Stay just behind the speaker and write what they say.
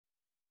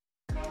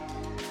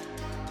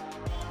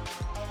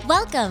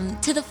Welcome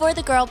to the For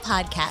the Girl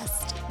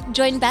podcast.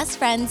 Join best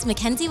friends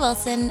Mackenzie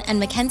Wilson and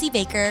Mackenzie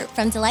Baker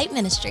from Delight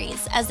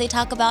Ministries as they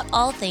talk about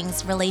all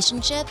things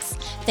relationships,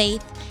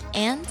 faith,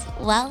 and,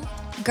 well,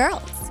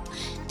 girls.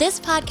 This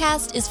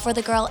podcast is for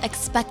the girl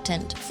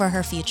expectant for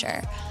her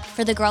future,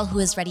 for the girl who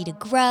is ready to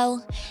grow,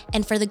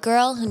 and for the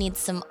girl who needs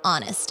some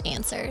honest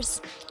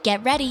answers.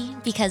 Get ready,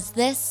 because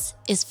this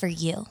is for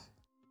you.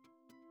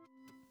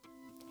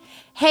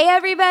 Hey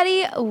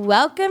everybody,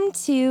 welcome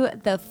to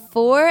the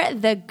For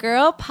the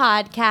Girl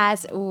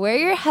podcast. We're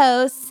your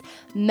hosts,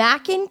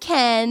 Mac and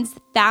Kens,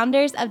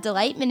 founders of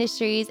Delight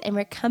Ministries, and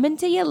we're coming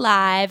to you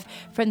live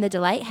from the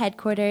Delight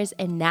headquarters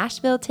in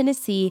Nashville,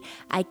 Tennessee.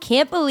 I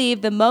can't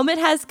believe the moment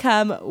has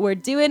come. We're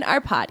doing our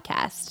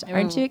podcast.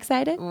 Aren't you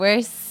excited?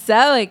 We're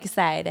so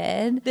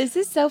excited. This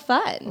is so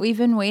fun. We've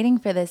been waiting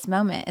for this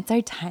moment. It's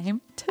our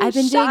time to I've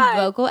been shine.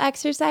 doing vocal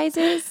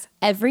exercises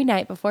every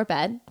night before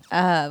bed.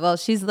 Well,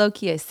 she's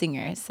low-key a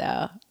singer,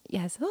 so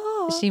Yes.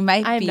 she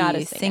might I'm be not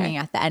a singer. singing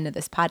at the end of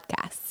this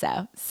podcast.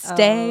 So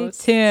stay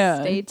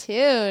tuned. Stay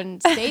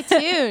tuned. Stay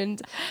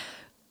tuned.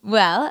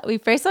 Well, we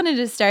first wanted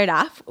to start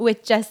off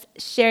with just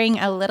sharing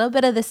a little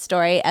bit of the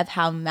story of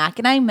how Mac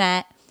and I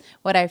met,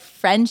 what our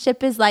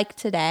friendship is like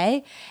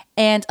today,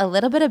 and a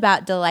little bit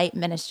about Delight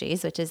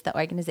Ministries, which is the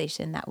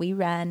organization that we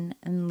run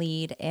and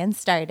lead and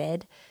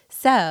started.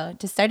 So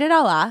to start it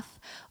all off,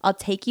 I'll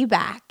take you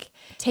back.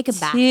 To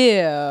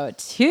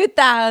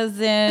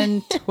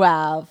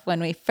 2012 when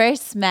we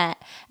first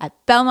met at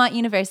Belmont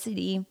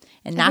University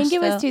in Nashville. I think it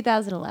was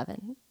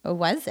 2011. Or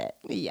was it?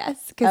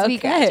 Yes, because we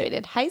Okay.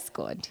 graduated high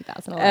school in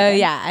 2011. Oh,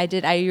 yeah, I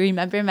did. I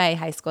remember my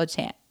high school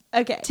chant.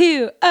 Okay.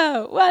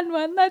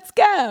 2011, let's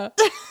go.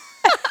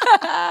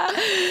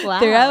 Wow.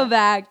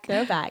 Throwback.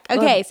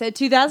 Okay, so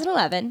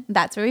 2011.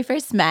 That's where we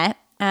first met.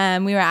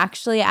 We were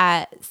actually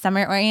at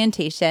summer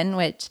orientation,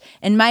 which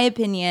in my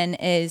opinion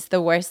is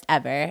the worst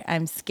ever.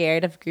 I'm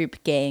scared of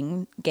group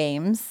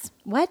games.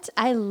 What?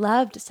 I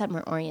loved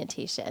summer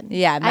orientation.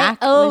 Yeah, Mac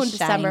I owned was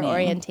summer shining.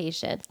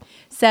 orientation.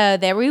 So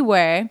there we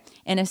were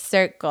in a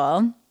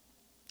circle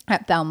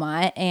at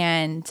Belmont,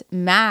 and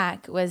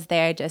Mac was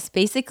there just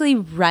basically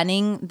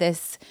running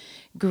this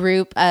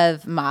group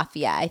of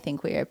mafia, I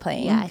think we were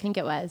playing. Yeah, I think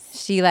it was.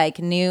 She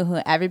knew who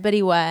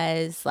everybody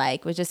was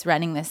just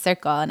running this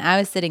circle, and I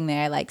was sitting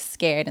there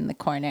scared in the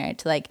corner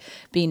to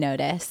be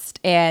noticed.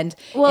 And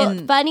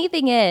Funny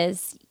thing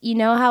is, you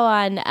know how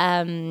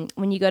on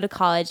when you go to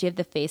college you have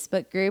the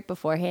Facebook group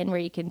beforehand where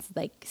you can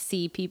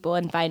see people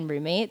and find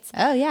roommates.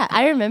 Oh yeah,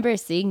 I remember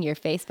seeing your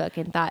Facebook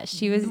and thought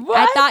she was. What?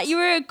 I thought you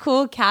were a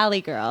cool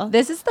Cali girl.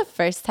 this is the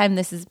first time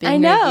this has been I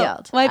know.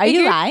 revealed. Well, Are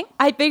you lying?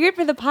 I figured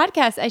for the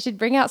podcast I should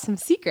bring out some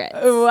secrets.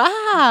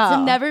 Wow,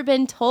 Some never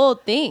been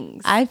told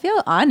things. I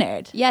feel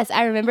honored. Yes,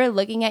 I remember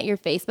looking at your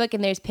Facebook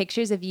and there's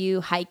pictures of you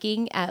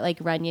hiking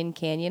at Runyon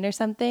Canyon or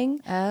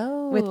something.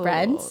 Oh, With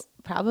friends?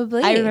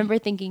 Probably. I remember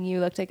thinking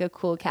you looked like a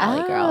cool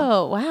Cali girl.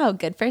 Oh, wow.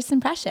 Good first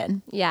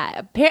impression.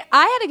 Yeah.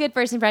 I had a good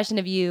first impression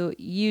of you.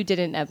 You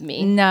didn't of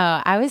me.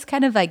 No, I was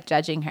kind of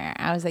judging her.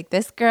 I was like,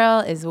 this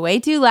girl is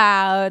way too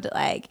loud.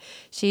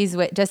 She's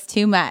just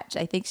too much.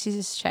 I think she's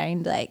just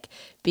trying to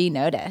be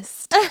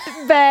noticed.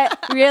 But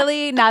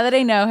really, now that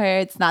I know her,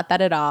 it's not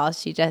that at all.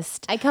 She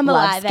just I come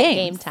loves alive at games.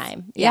 game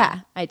time.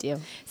 Yeah, I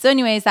do. So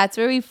anyways, that's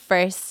where we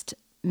first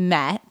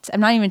met. I'm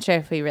not even sure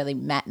if we really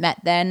met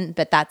then,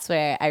 but that's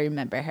where I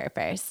remember her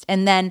first.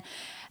 And then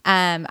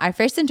our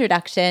first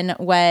introduction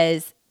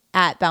was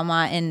at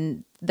Belmont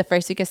in the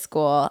first week of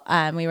school.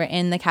 We were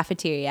in the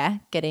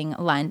cafeteria getting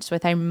lunch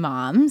with our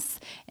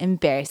moms.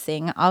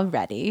 Embarrassing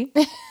already.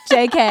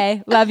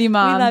 JK, love you,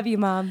 Mom. We love you,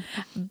 Mom.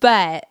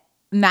 But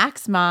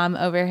Mac's mom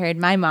overheard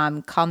my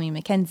mom call me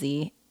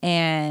Mackenzie,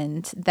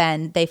 and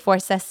then they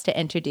forced us to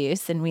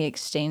introduce, and we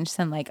exchanged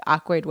some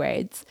awkward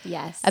words.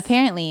 Yes.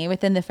 Apparently,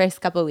 within the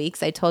first couple of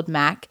weeks, I told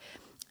Mac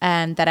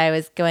that I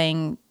was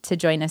going to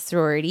join a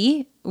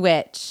sorority,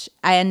 which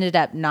I ended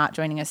up not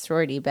joining a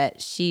sorority, but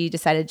she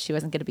decided she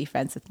wasn't going to be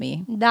friends with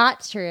me.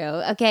 Not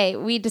true. Okay,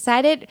 we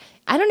decided,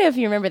 I don't know if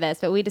you remember this,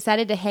 but we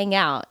decided to hang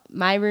out.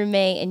 My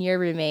roommate and your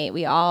roommate,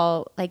 we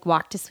all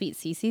walked to Sweet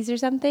Cece's or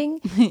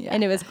something,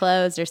 and it was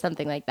closed or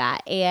something like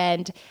that.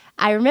 And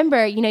I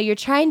remember, you're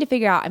trying to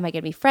figure out, am I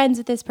going to be friends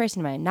with this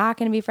person? Am I not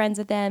going to be friends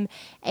with them?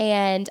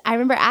 And I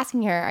remember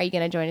asking her, are you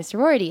going to join a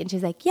sorority? And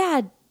she's like,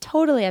 yeah,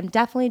 totally. I'm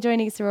definitely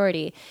joining a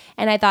sorority.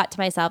 And I thought to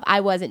myself,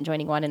 I wasn't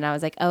joining one. And I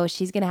was like, oh,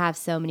 she's going to have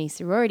so many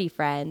sorority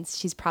friends.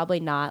 She's probably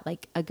not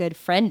a good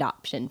friend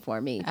option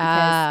for me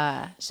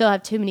because she'll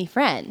have too many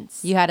friends.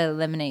 You had to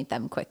eliminate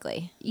them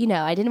quickly.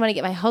 I didn't want to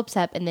get my hopes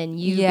up and then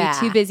you be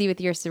too busy with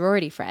your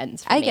sorority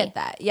friends for I me. get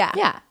that. Yeah.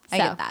 Yeah. I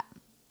get that.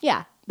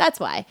 Yeah, that's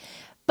why.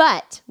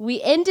 But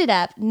we ended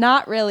up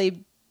not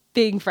really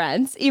being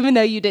friends, even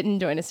though you didn't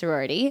join a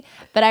sorority.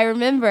 But I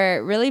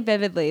remember really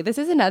vividly, this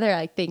is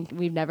another thing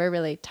we've never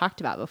really talked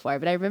about before,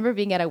 but I remember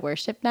being at a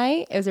worship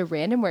night. It was a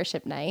random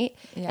worship night,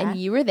 and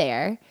you were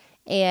there.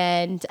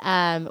 And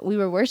we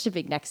were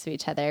worshiping next to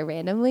each other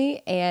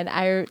randomly. And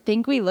I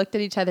think we looked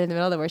at each other in the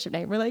middle of the worship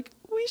night and we're like,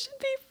 we we should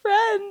be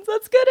friends.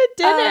 Let's go to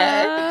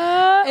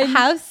dinner.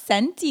 How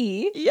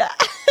scenty. Yeah.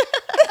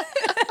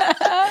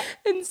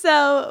 And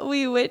so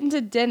we went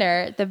into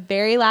dinner the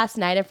very last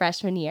night of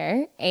freshman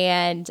year.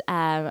 And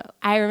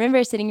I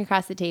remember sitting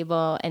across the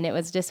table, and it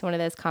was just one of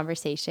those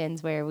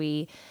conversations where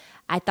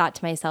I thought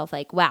to myself,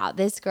 like, wow,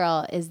 this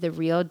girl is the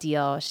real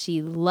deal.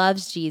 She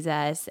loves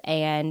Jesus,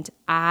 and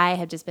I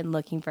have just been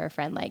looking for a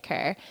friend like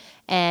her.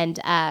 And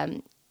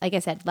like I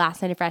said,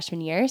 last night of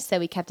freshman year, so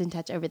we kept in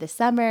touch over the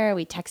summer.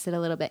 We texted a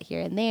little bit here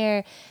and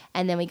there,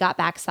 and then we got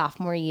back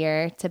sophomore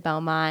year to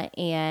Belmont,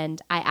 and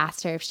I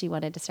asked her if she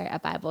wanted to start a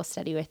Bible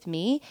study with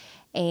me.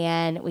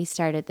 And we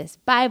started this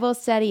Bible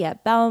study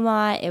at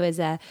Belmont. It was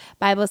a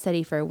Bible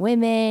study for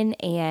women,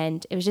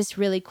 and it was just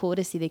really cool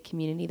to see the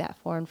community that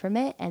formed from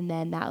it. And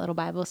then that little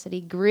Bible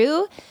study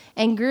grew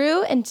and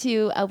grew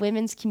into a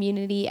women's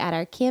community at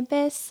our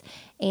campus.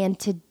 And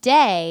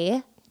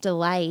today,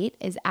 Delight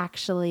is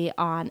actually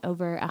on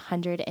over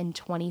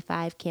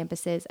 125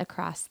 campuses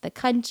across the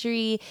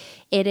country.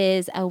 It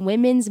is a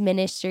women's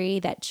ministry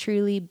that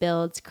truly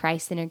builds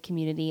Christ-centered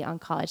community on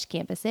college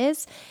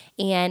campuses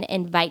and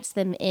invites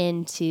them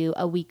into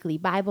a weekly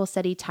Bible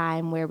study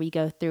time where we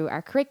go through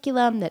our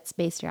curriculum that's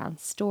based around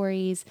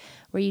stories,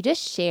 where you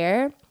just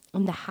share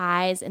the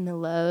highs and the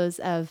lows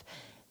of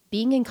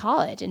being in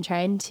college and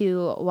trying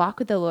to walk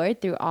with the Lord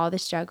through all the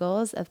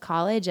struggles of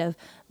college, of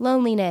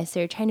loneliness,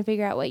 or trying to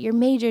figure out what your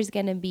major is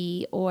going to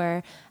be,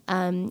 or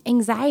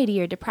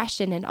anxiety or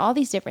depression, and all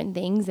these different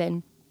things,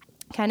 and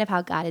kind of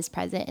how God is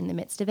present in the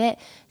midst of it.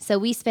 So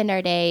we spend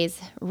our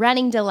days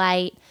running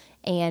Delight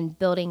and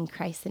building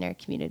Christ in our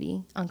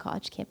community on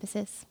college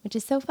campuses, which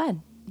is so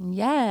fun.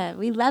 Yeah,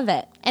 we love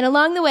it. And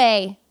along the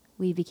way,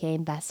 we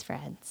became best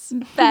friends.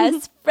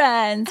 Best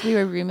friends. We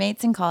were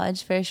roommates in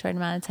college for a short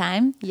amount of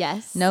time.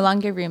 Yes. No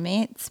longer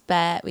roommates,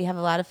 but we have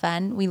a lot of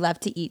fun. We love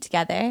to eat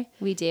together.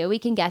 We do. We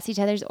can guess each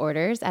other's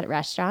orders at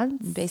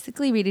restaurants.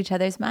 Basically read each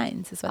other's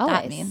minds is what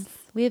that means.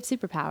 We have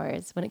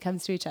superpowers when it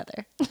comes to each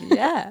other.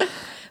 Yeah.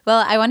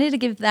 Well, I wanted to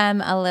give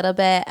them a little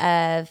bit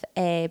of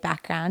a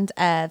background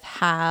of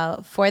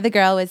how For the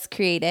Girl was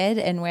created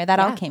and where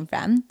that all came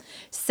from.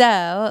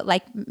 So,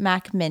 like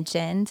Mac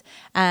mentioned,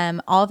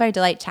 all of our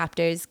Delight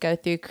chapters go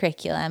through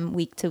curriculum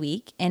week to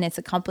week, and it's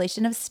a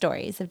compilation of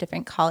stories of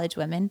different college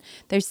women.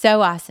 They're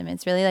so awesome.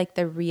 It's really like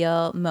the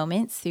real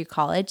moments through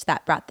college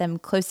that brought them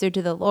closer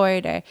to the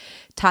Lord or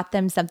taught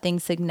them something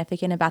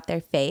significant about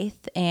their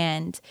faith.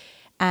 And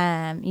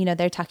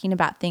they're talking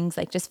about things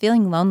like just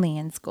feeling lonely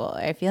in school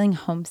or feeling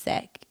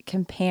homesick,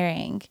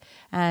 comparing,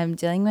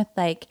 dealing with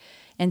like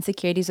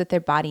insecurities with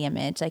their body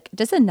image, like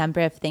just a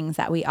number of things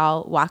that we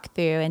all walk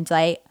through. And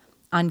Delight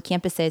on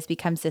campuses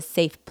becomes a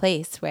safe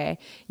place where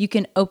you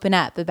can open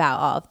up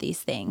about all of these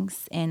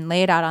things and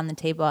lay it out on the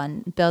table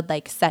and build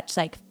like such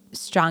like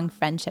strong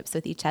friendships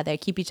with each other,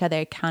 keep each other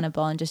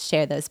accountable, and just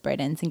share those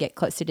burdens and get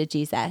closer to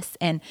Jesus.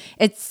 And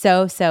it's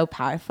so, so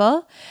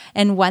powerful.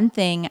 And one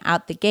thing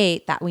out the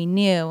gate that we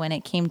knew when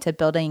it came to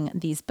building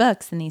these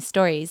books and these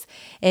stories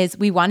is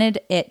we wanted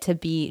it to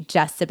be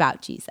just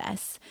about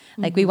Jesus.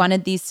 Like we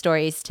wanted these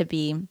stories to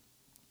be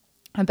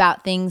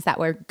about things that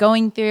we're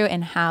going through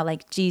and how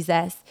like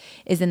Jesus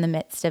is in the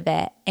midst of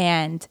it.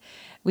 And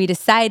we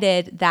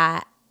decided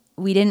that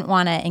we didn't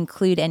want to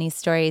include any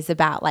stories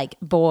about like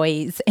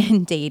boys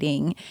and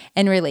dating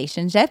and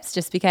relationships,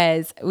 just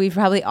because we've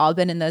probably all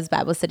been in those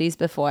Bible studies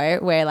before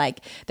where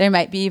like there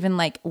might be even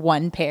like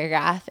one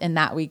paragraph in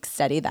that week's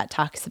study that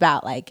talks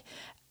about like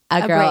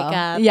a girl,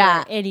 breakup,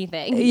 or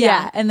anything.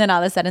 Yeah. And then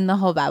all of a sudden the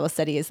whole Bible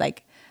study is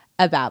like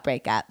about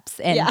breakups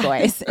and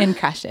boys and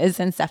crushes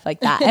and stuff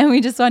like that. And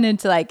we just wanted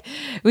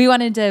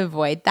to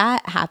avoid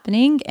that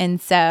happening. And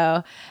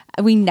so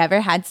we never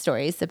had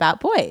stories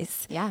about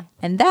boys. Yeah.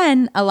 And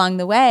then along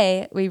the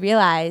way, we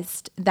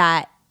realized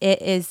that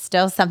it is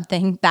still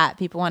something that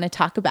people want to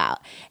talk about.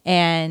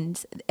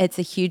 And it's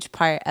a huge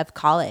part of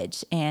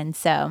college. And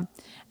so,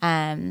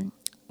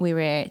 we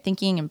were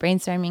thinking and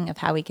brainstorming of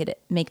how we could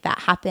make that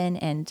happen.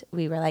 And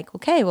we were like,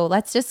 okay, well,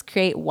 let's just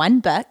create one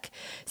book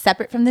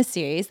separate from the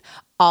series,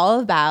 all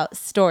about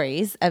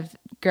stories of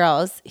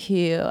girls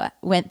who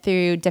went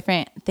through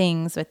different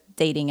things with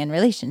dating and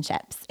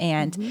relationships.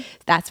 And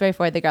that's where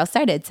For the Girl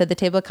started. So the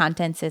table of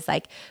contents is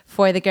like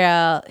for the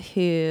girl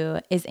who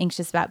is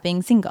anxious about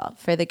being single,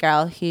 for the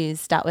girl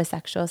who's dealt with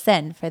sexual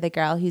sin, for the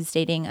girl who's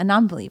dating a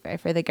non-believer,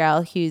 for the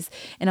girl who's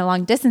in a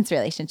long distance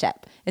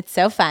relationship. It's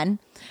so fun.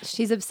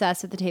 She's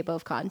obsessed with the table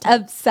of contents.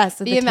 Obsessed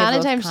with the amount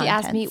of times she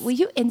asked me, will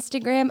you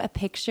Instagram a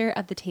picture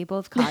of the table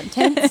of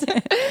contents?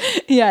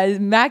 Yeah,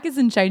 Mac is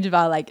in charge of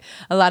all like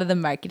a lot of the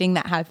marketing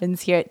that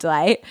happens here at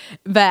Delight,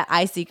 but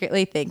I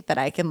secretly think that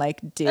I can like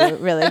do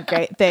really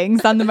great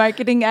things on the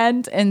marketing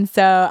end. And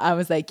so I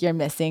was like, you're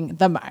missing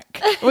the mark.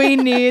 We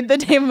need the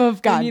table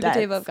of contents. We need the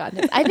table of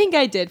contents. I think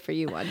I did for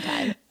you one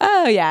time.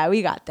 Oh yeah,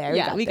 we got there.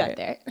 We got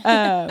there.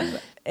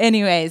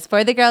 Anyways,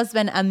 For the Girl's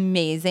been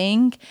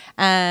amazing.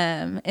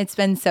 It's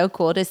been so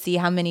cool to see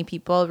how many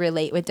people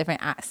relate with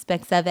different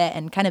aspects of it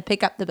and kind of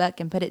pick up the book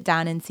and put it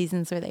down in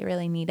seasons where they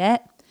really need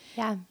it.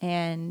 Yeah.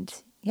 And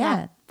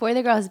For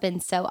the Girl has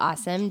been so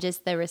awesome,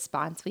 just the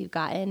response we've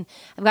gotten.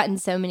 I've gotten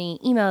so many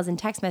emails and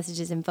text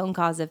messages and phone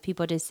calls of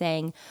people just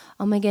saying,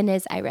 oh my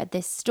goodness, I read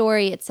this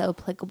story. It's so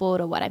applicable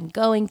to what I'm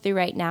going through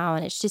right now,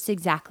 and it's just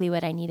exactly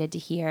what I needed to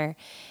hear.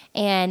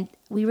 And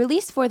we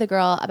released For the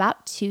Girl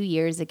about 2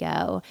 years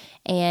ago.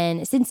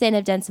 And since then,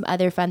 I've done some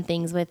other fun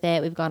things with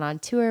it. We've gone on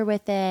tour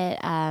with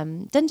it,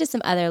 done just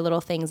some other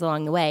little things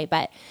along the way.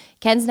 But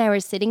Ken's and I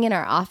were sitting in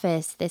our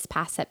office this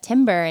past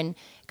September and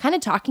kind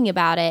of talking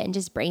about it and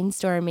just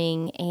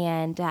brainstorming.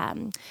 And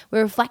we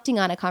were reflecting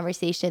on a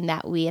conversation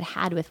that we had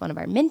had with one of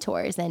our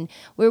mentors. And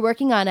we were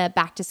working on a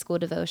back to school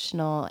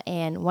devotional.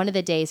 And one of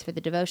the days for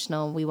the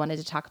devotional, we wanted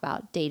to talk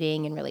about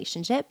dating and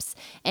relationships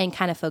and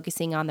kind of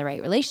focusing on the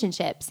right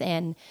relationships.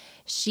 And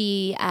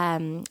she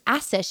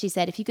asked us, she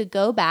said, if you could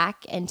go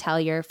back and tell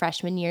your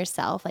freshman year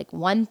self, like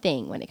one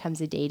thing when it comes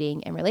to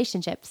dating and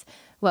relationships,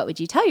 what would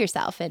you tell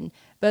yourself? And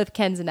both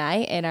Ken's and I,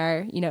 in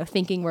our,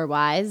 thinking we're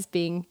wise,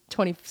 being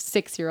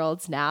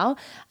 26-year-olds now,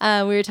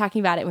 we were talking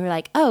about it. And we were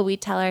like, oh, we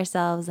tell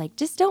ourselves, like,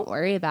 just don't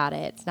worry about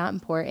it. It's not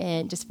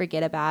important. Just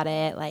forget about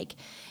it. Like,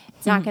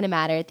 it's not going to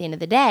matter at the end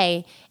of the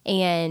day.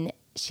 And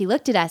she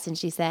looked at us and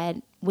she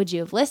said, would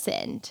you have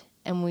listened?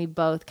 And we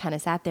both kind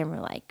of sat there and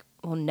were like,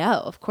 well, no,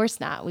 of course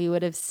not. We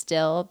would have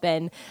still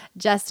been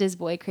just as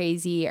boy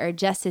crazy or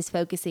just as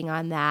focusing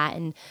on that,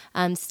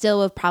 and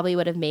still probably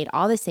would have made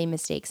all the same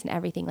mistakes and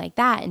everything like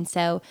that. And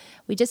so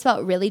we just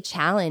felt really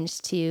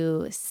challenged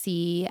to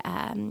see,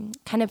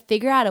 kind of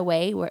figure out a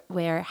way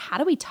where how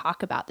do we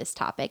talk about this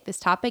topic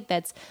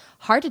that's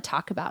hard to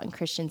talk about in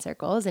Christian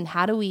circles, and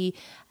how do we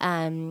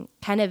kind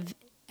of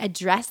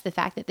address the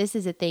fact that this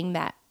is a thing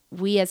that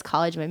we as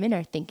college women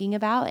are thinking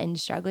about and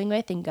struggling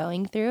with and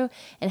going through,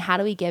 and how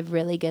do we give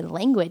really good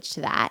language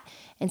to that?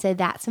 And so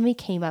that's when we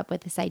came up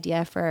with this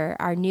idea for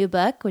our new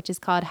book, which is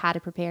called How to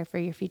Prepare for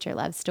Your Future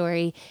Love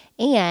Story,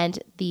 and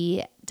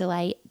the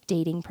Delight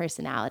Dating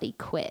Personality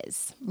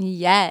Quiz.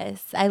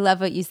 Yes, I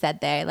love what you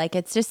said there. Like,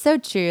 it's just so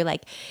true.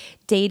 Like,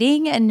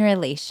 dating and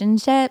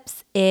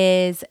relationships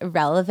is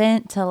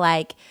relevant to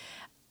like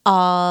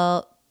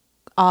all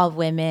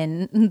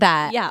women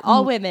that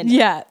all women,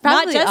 probably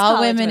not just all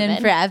women and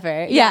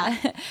forever,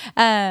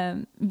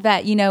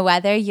 but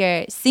whether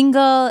you're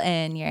single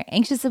and you're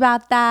anxious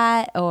about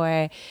that,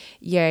 or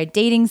you're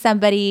dating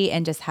somebody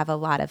and just have a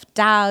lot of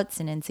doubts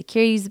and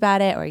insecurities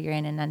about it, or you're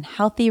in an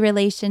unhealthy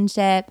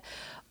relationship,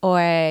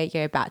 or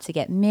you're about to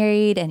get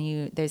married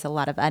and there's a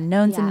lot of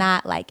unknowns in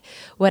that, like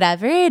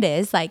whatever it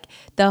is, like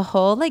the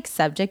whole like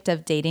subject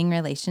of dating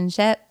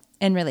relationships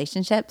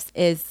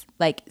is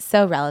like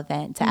so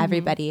relevant to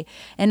everybody.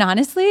 And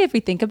honestly, if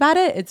we think about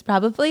it, it's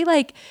probably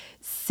like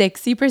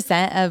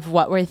 60% of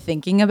what we're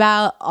thinking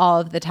about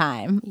all of the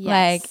time.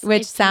 Yes. Like,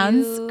 which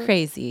sounds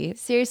crazy.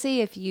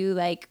 Seriously, if you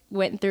like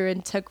went through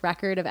and took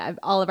record of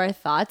all of our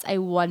thoughts, I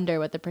wonder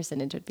what the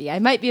percentage would be. I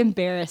might be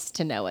embarrassed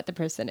to know what the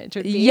percentage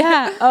would be.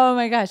 Yeah. Oh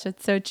my gosh,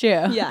 that's so true.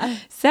 Yeah.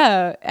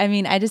 So, I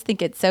mean, I just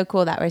think it's so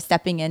cool that we're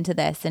stepping into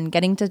this and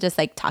getting to just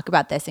like talk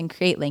about this and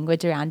create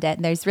language around it.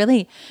 And there's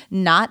really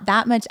not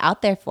that much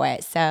out there for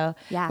it. So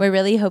we're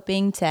really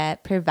hoping to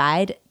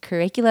provide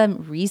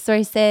curriculum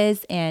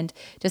resources and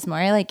just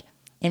more like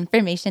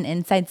information,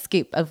 inside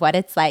scoop of what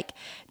it's like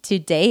to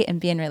date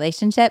and be in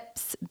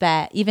relationships.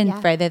 But even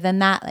further than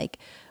that, like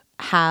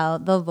how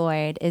the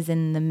Lord is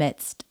in the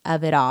midst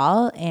of it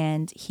all.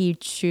 And he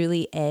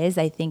truly is.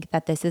 I think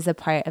that this is a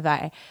part of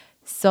our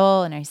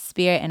soul and our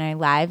spirit and our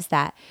lives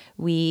that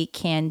we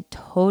can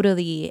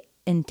totally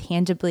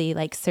intangibly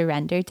like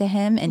surrender to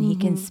him, and he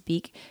can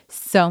speak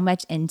so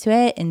much into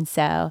it. And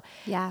so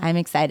I'm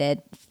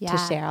excited to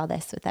share all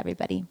this with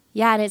everybody.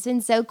 Yeah, and it's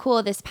been so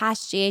cool. This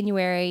past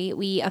January,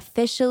 we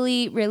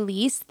officially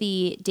released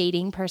the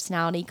Dating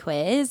Personality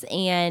Quiz,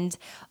 and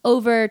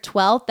over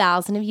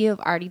 12,000 of you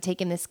have already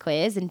taken this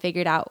quiz and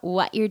figured out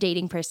what your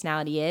dating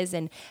personality is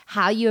and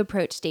how you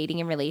approach dating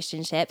and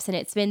relationships. And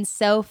it's been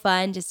so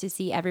fun just to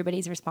see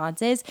everybody's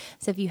responses.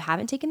 So if you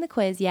haven't taken the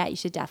quiz yet, you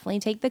should definitely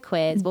take the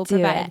quiz. We'll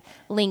provide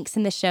links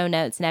in the show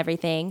notes and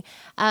everything.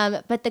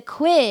 But the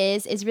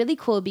quiz is really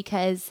cool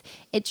because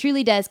it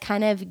truly does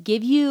kind of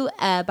give you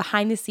a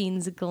behind the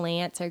scenes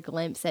glance or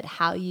glimpse at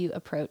how you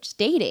approach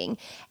dating.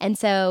 And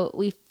so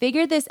we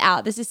figured this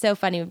out. This is so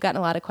funny. We've gotten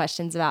a lot of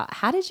questions about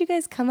how did you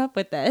guys come up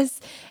with this?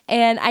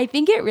 And I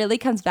think it really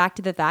comes back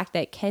to the fact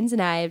that Ken's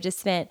and I have just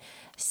spent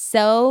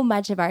so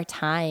much of our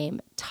time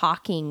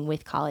talking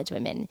with college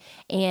women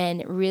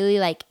and really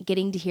like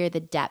getting to hear the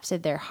depths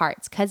of their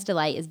hearts, because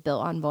Delight is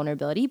built on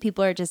vulnerability.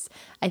 People are just,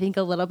 I think,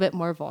 a little bit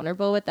more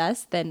vulnerable with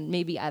us than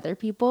maybe other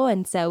people.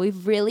 And so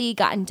we've really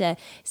gotten to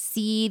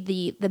see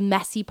the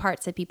messy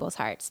parts of people's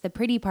hearts, the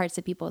pretty parts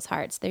of people's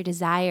hearts, their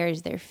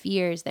desires, their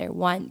fears, their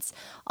wants,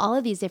 all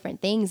of these different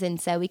things.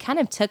 And so we kind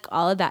of took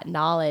all of that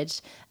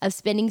knowledge of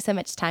spending so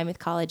much time with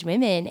college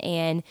women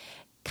and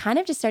kind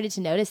of just started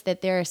to notice that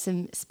there are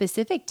some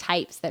specific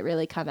types that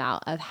really come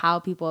out of how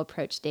people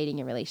approach dating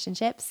and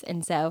relationships.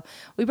 And so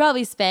we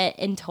probably spent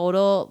in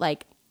total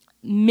like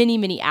many,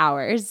 many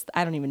hours,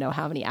 I don't even know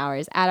how many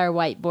hours, at our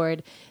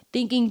whiteboard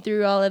thinking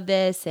through all of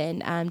this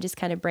and just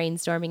kind of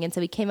brainstorming. And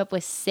so we came up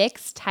with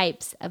 6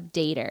 types of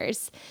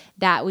daters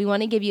that we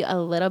want to give you a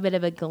little bit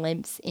of a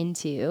glimpse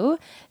into.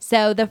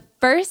 So the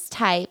first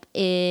type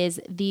is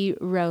the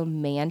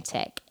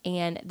romantic.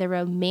 And the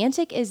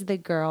romantic is the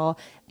girl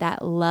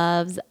that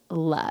loves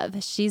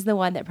love. She's the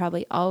one that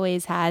probably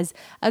always has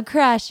a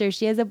crush, or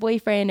she has a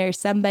boyfriend or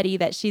somebody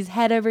that she's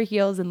head over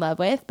heels in love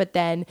with, but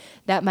then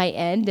that might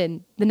end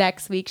and the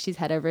next week she's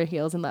head over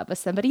heels in love with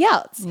somebody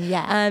else.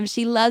 Yeah.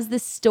 She loves the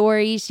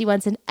story. She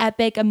wants an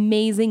epic,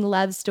 amazing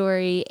love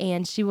story,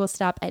 and she will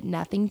stop at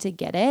nothing to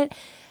get it.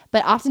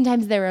 But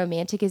oftentimes the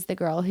romantic is the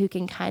girl who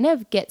can kind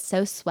of get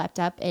so swept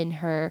up in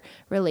her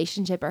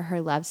relationship or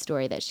her love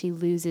story that she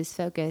loses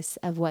focus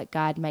of what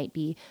God might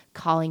be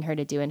calling her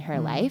to do in her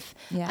life.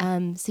 Yeah.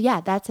 So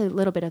yeah, that's a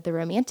little bit of the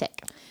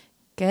romantic.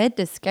 Good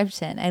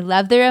description. I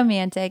love the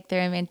romantic. The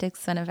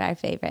romantic's one of our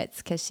favorites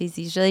because she's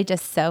usually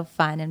just so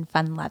fun and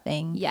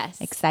fun-loving.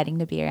 Yes. Exciting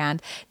to be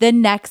around. The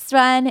next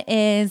one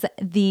is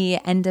the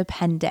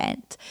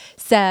independent.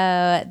 So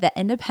the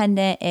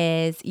independent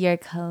is your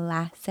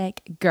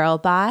classic girl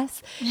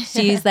boss.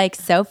 She's like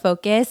so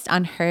focused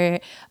on her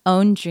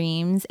own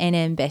dreams and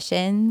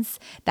ambitions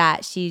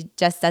that she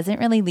just doesn't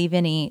really leave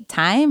any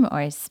time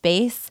or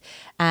space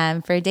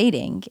for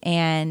dating.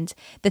 And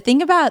the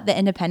thing about the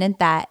independent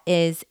that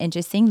is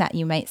interesting that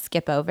you might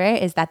skip over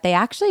is that they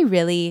actually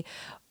really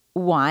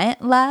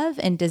want love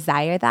and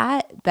desire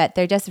that, but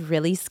they're just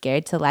really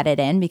scared to let it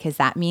in because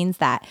that means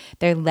that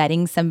they're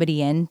letting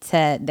somebody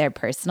into their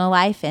personal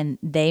life and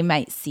they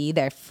might see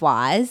their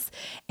flaws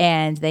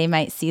and they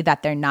might see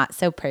that they're not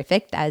so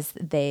perfect as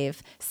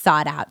they've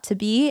sought out to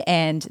be.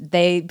 And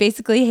they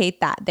basically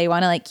hate that. They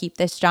want to like keep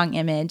this strong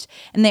image.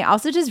 And they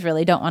also just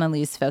really don't want to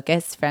lose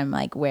focus from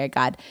like where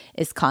God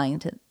is calling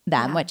to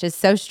them, which is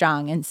so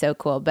strong and so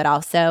cool. But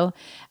also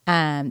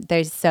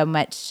there's so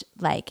much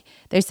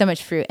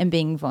fruit in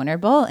being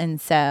vulnerable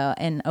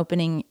and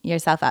opening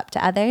yourself up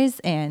to others.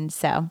 And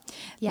so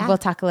we'll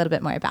talk a little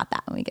bit more about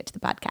that when we get to the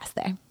podcast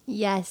there.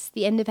 Yes,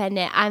 the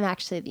independent. I'm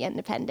actually the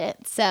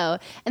independent. So,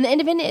 and the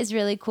independent is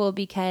really cool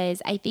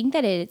because I think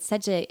that it's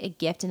such a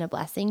gift and a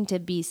blessing to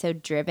be so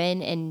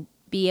driven and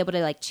be able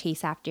to like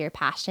chase after your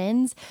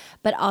passions.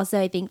 But also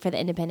I think for the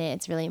independent,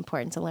 it's really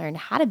important to learn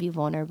how to be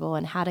vulnerable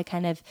and how to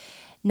kind of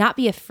not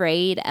be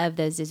afraid of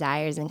those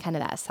desires and kind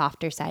of that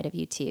softer side of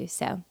you too.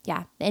 So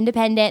yeah, the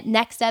independent.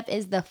 Next up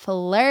is the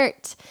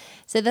flirt.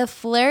 So the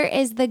flirt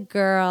is the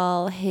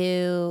girl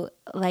who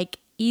like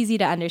easy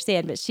to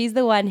understand, but she's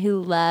the one who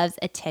loves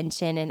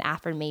attention and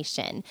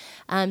affirmation.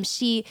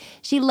 She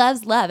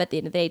loves love at the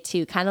end of the day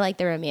too, kind of like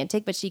the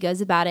romantic, but she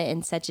goes about it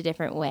in such a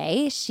different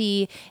way.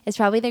 She is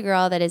probably the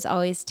girl that is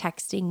always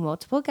texting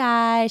multiple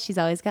guys. She's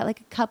always got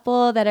like a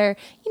couple that are,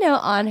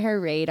 on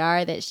her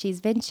radar that she's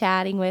been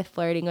chatting with,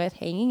 flirting with,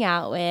 hanging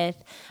out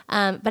with.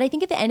 But I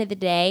think at the end of the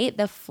day,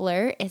 the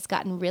flirt has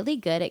gotten really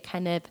good at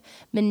kind of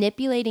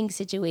manipulating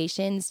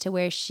situations to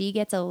where she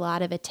gets a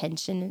lot of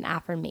attention and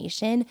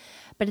affirmation.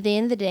 But at the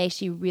end of the day,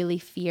 she really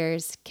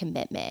fears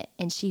commitment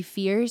and she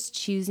fears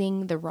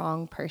choosing the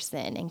wrong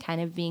person and kind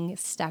of being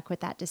stuck with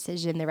that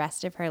decision the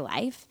rest of her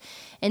life.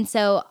 And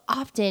so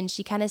often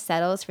she kind of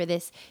settles for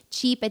this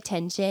cheap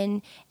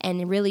attention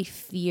and really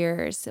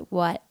fears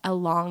what a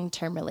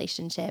long-term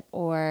relationship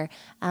or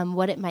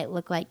what it might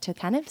look like to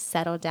kind of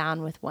settle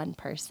down with one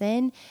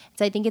person.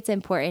 So I think it's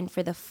important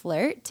for the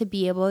flirt to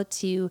be able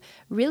to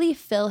really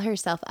fill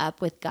herself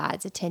up with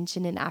God's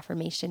attention and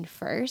affirmation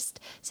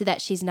first so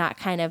that she's not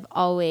kind of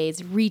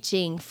always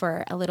reaching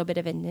for a little bit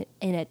of an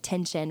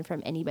attention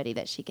from anybody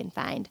that she can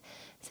find.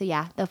 So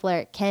yeah, the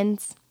flirt.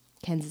 Ken's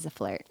is a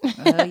flirt.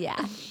 Oh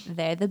yeah,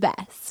 they're the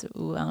best.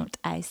 Won't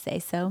I say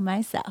so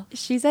myself?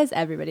 She says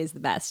everybody's the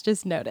best.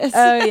 Just notice.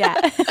 Oh yeah,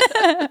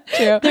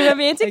 true. The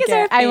romantic is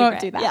our favorite. I won't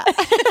do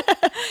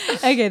that.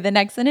 Yeah. Okay, the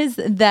next one is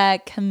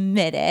the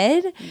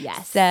committed.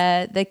 Yes.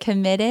 So the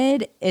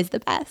committed is the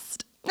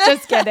best.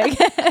 Just kidding.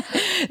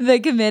 The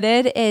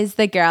committed is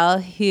the girl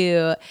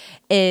who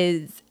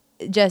is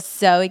just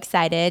so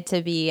excited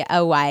to be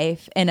a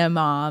wife and a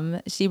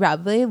mom. She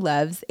probably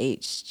loves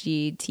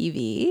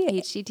HGTV.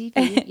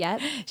 HGTV,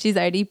 yep. She's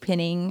already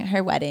pinning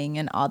her wedding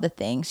and all the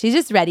things. She's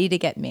just ready to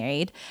get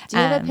married. Do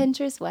you have a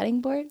Pinterest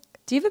wedding board?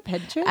 Do you have a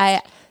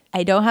Pinterest?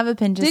 I don't have a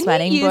Pinterest wedding board.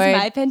 Didn't you use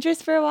my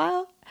Pinterest for a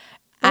while?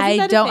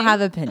 I don't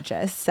have a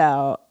Pinterest,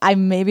 so I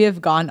maybe have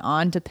gone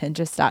on to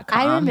Pinterest.com.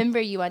 I remember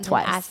you one time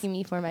twice. asking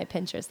me for my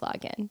Pinterest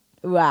login.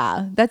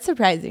 Wow, that's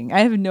surprising.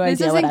 I have no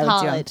idea what I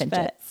would do on Pinterest.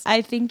 But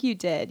I think you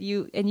did.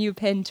 You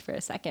pinned for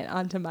a second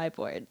onto my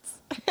boards.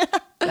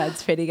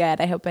 That's pretty good.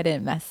 I hope I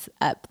didn't mess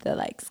up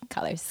the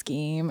color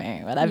scheme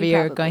or whatever you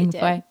were going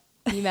for.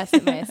 You messed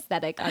up my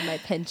aesthetic on my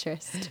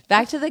Pinterest.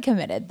 Back to the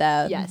committed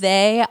though. Yes.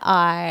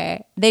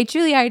 They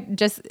truly are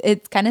just,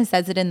 it kind of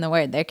says it in the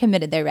word. They're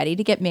committed. They're ready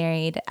to get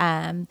married.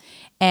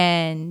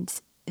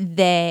 And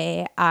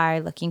they are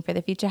looking for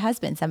the future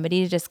husband,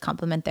 somebody to just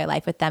complement their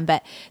life with them.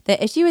 But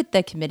the issue with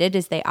the committed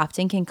is they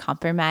often can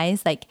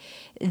compromise like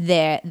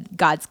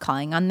God's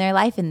calling on their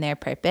life and their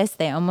purpose.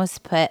 They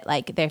almost put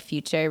like their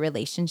future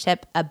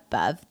relationship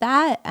above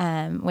that,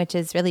 which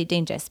is really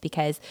dangerous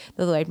because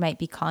the Lord might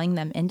be calling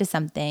them into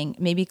something,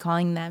 maybe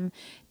calling them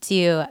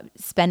to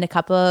spend a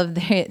couple of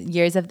their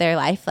years of their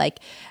life like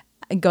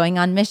going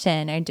on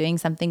mission or doing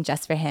something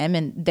just for him,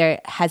 and they're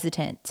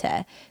hesitant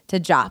to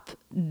drop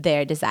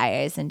their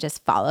desires and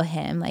just follow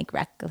him, like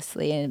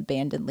recklessly and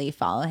abandonedly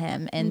follow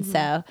him. And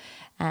so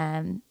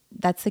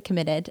that's the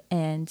committed,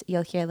 and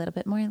you'll hear a little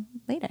bit more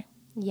later.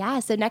 Yeah.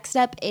 So next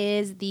up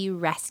is the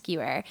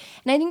rescuer.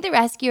 And I think the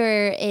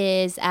rescuer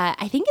is,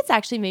 I think it's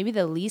actually maybe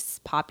the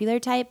least popular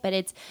type, but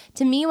it's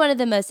to me one of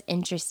the most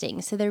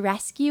interesting. So the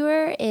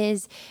rescuer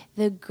is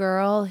the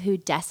girl who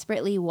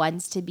desperately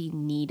wants to be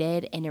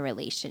needed in a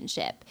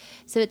relationship.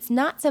 So it's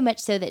not so much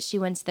so that she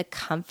wants the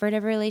comfort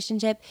of a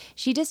relationship.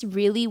 She just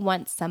really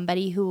wants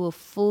somebody who will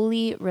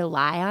fully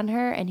rely on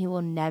her and who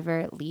will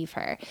never leave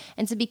her.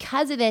 And so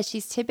because of this,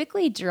 she's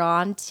typically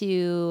drawn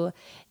to,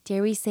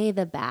 dare we say,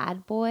 the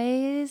bad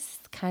boys,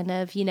 kind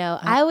of,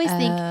 I always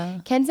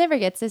think Ken's never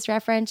gets this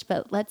reference,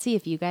 but let's see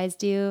if you guys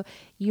do.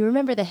 You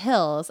remember The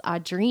Hills,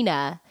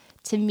 Audrina.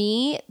 To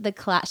me,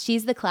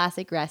 she's the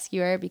classic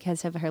rescuer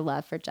because of her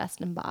love for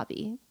Justin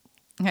Bobby.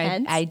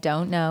 I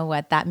don't know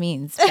what that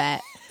means,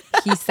 but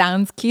he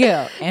sounds cute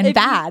and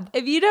bad.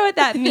 If you know what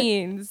that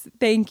means,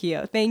 thank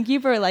you. Thank you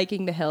for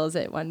liking The Hills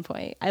at one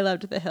point. I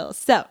loved The Hills.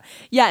 So,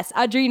 yes,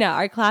 Audrina,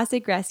 our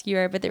classic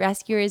rescuer, but the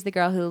rescuer is the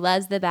girl who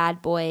loves the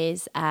bad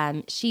boys.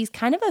 She's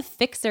kind of a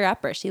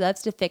fixer-upper. She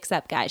loves to fix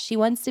up guys. She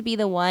wants to be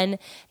the one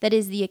that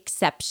is the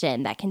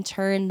exception that can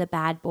turn the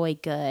bad boy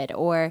good.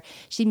 Or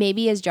she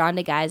maybe is drawn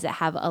to guys that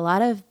have a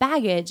lot of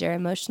baggage or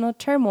emotional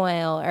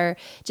turmoil or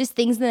just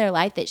things in their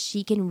life that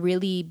she can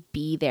really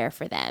be there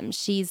for them.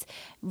 She's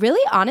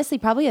really honestly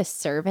probably a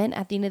servant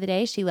at the end of the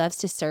day. She loves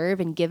to serve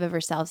and give of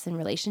herself in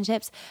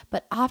relationships,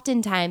 but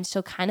oftentimes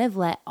she'll kind of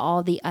let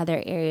all the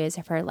other areas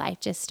of her life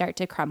just start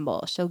to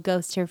crumble. She'll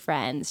ghost her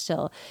friends.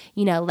 She'll,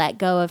 let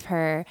go of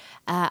her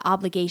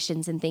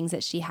obligations and things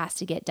that she has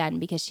to get done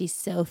because she's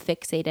so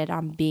fixated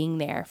on being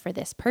there for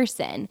this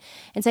person.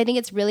 And so I think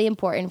it's really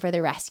important for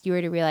the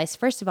rescuer to realize,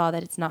 first of all,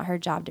 that it's not her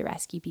job to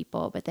rescue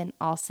people, but then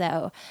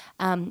also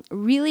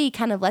really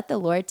kind of let the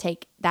Lord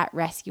take that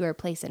rescuer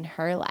place in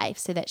her life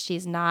so that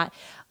she's not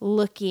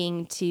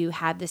looking to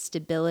have the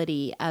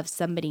stability of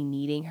somebody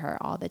needing her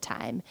all the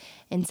time.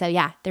 And so,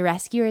 yeah, the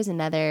rescuer is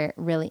another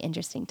really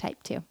interesting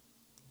type too.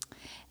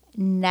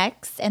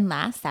 Next and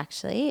last,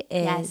 actually,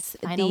 is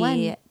final the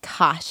one.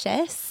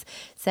 cautious.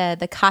 So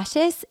the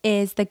cautious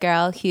is the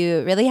girl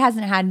who really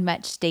hasn't had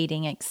much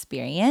dating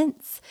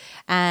experience.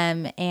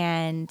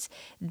 And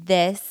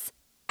this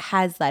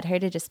has led her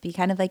to just be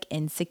kind of like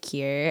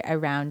insecure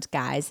around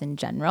guys in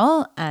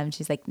general.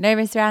 She's like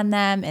nervous around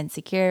them,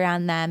 insecure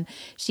around them.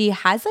 She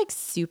has like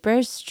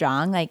super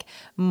strong like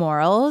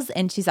morals,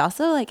 and she's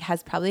also like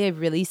has probably a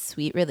really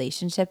sweet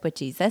relationship with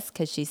Jesus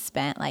because she's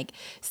spent like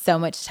so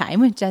much time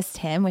with just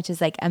him, which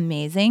is like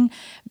amazing.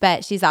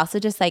 But she's also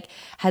just like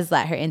has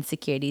let her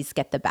insecurities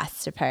get the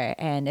best of her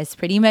and is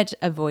pretty much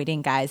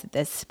avoiding guys at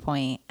this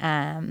point.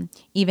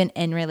 Even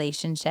in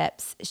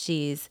relationships,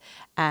 she's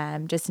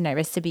just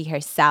nervous to be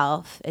herself.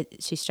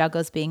 She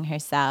struggles being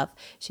herself.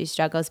 She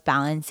struggles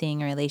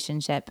balancing a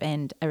relationship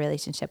and a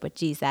relationship with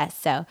Jesus.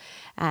 So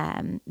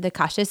the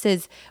cautious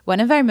is one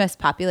of our most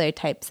popular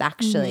types,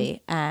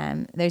 actually.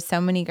 There's so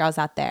many girls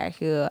out there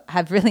who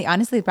have really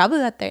honestly probably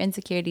let their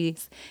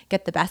insecurities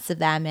get the best of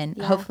them.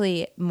 And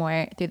hopefully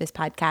more through this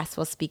podcast,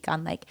 we'll speak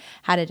on like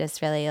how to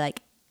just really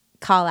like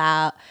call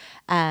out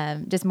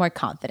just more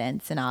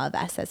confidence in all of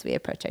us as we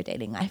approach our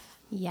dating life.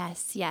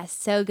 Yes,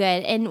 so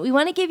good. And we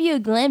want to give you a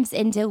glimpse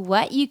into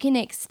what you can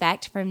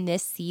expect from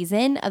this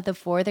season of the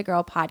For the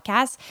Girl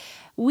podcast.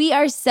 We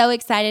are so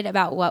excited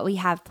about what we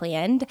have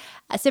planned.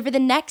 So for the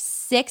next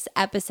 6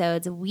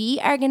 episodes, we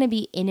are going to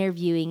be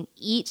interviewing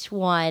each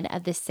one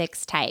of the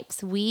 6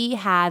 types. We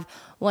have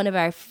one of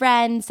our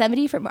friends,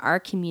 somebody from our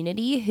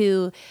community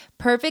who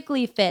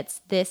perfectly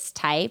fits this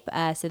type.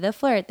 So the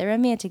flirt, the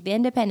romantic, the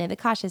independent, the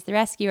cautious, the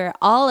rescuer,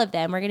 all of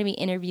them. We're going to be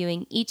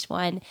interviewing each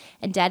one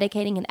and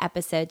dedicating an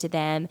episode to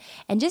them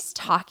and just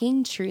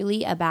talking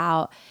truly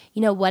about,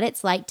 what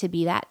it's like to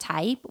be that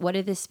type. What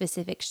are the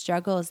specific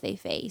struggles they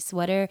face?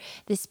 What are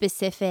the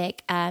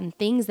specific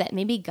things that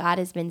maybe God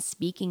has been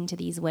speaking to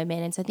these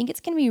women? And so I think it's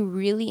going to be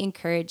really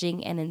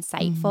encouraging and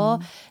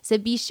insightful. So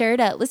be sure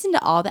to listen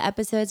to all the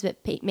episodes, but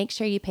make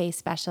sure you pay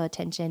special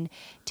attention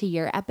to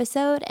your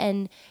episode.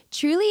 And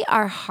truly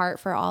our heart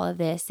for all of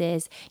this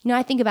is,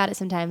 I think about it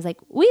sometimes like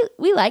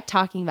we like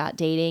talking about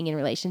dating and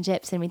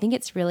relationships and we think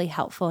it's really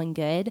helpful and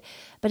good.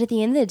 But at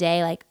the end of the day,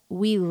 day, like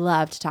we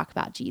love to talk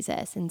about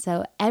Jesus. And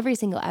so every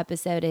single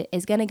episode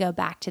is going to go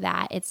back to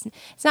that. It's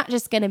not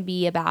just going to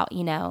be about,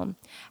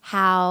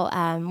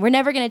 how we're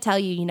never going to tell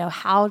you,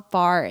 how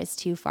far is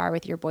too far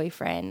with your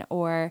boyfriend,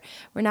 or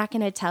we're not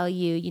going to tell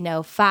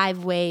you,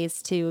 5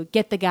 ways to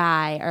get the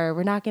guy, or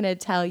we're not going to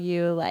tell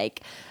you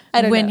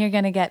when you're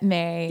going to get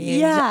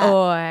married,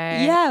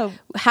 or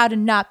how to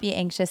not be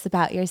anxious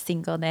about your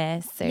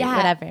singleness, or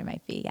whatever it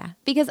might be. Yeah.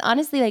 Because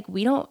honestly,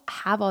 we don't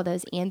have all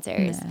those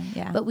answers,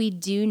 but we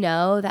do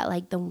know that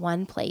the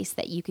one place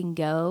that you can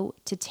go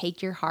to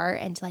take your heart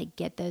and to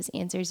get those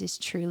answers is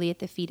truly at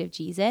the feet of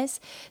Jesus.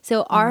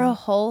 So our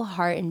whole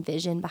heart and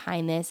vision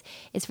behind this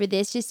is for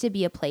this just to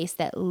be a place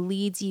that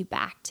leads you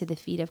back to the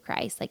feet of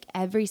Christ.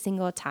 Every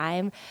single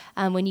time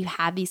when you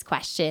have these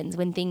questions,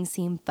 when things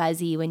seem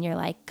fuzzy, when you're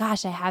like,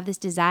 gosh, I have this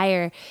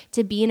desire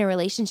to be in a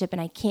relationship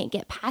and I can't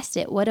get past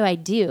it. What do I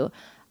do?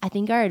 I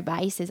think our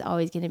advice is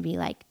always going to be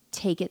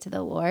take it to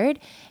the Lord.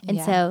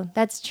 And so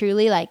that's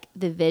truly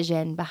the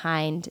vision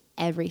behind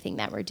everything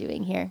that we're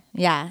doing here.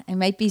 Yeah, I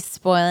might be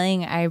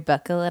spoiling our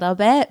book a little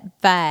bit,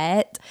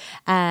 but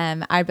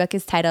our book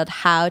is titled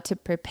How to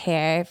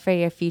Prepare for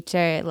Your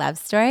Future Love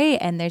Story.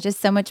 And there's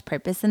just so much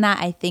purpose in that.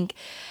 I think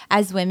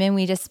as women,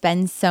 we just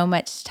spend so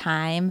much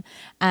time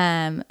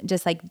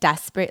just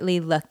desperately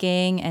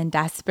looking and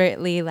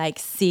desperately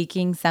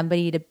seeking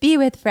somebody to be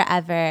with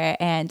forever.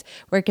 And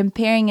we're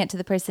comparing it to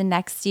the person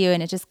next to you.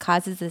 And it just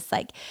causes this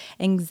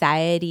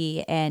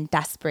anxiety and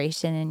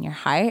desperation in your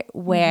heart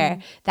where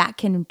that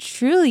can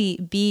truly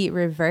be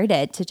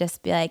reverted to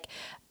just be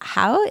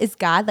how is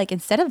God,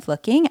 instead of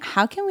looking,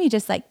 how can we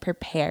just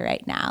prepare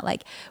right now?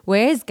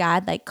 Where is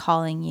God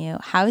calling you?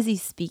 How is he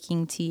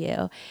speaking to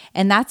you?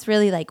 And that's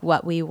really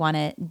what we want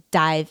to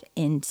dive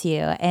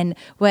into. And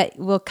what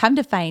we'll come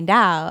to find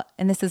out,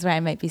 and this is where I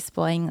might be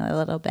spoiling a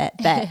little bit,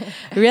 but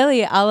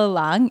really all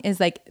along is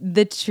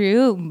the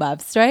true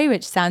love story,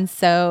 which sounds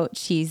so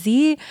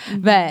cheesy,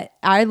 but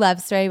our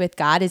love story with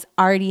God is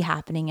already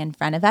happening in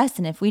front of us.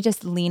 And if we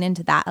just lean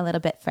into that a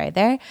little bit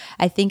further,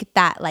 I think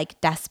that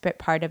desperate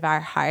part of our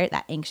heart,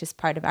 that anxious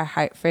part of our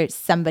heart for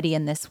somebody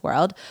in this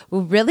world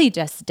will really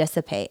just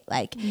dissipate.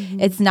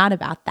 It's not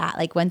about that.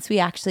 Once we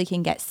actually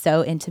can get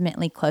so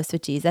intimately close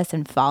with Jesus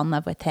and fall in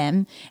love with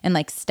him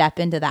and step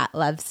into that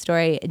love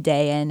story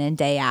day in and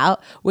day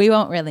out, we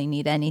won't really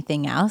need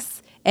anything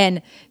else.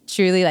 And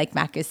truly,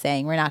 Mac is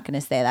saying, we're not going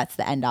to say that's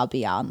the end all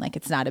be all. And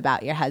it's not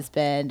about your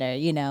husband or,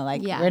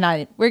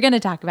 we're going to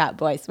talk about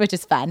boys, which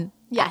is fun.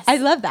 Yes. I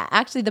love that.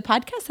 Actually, the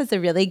podcast has a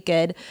really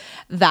good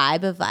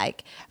vibe of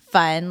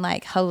fun,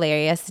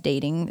 hilarious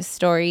dating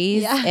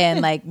stories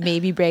and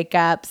maybe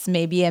breakups,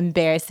 maybe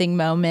embarrassing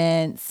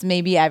moments,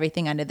 maybe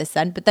everything under the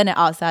sun. But then it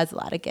also has a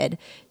lot of good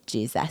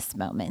Jesus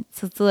moments.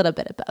 So it's a little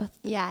bit of both.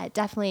 Yeah, it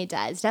definitely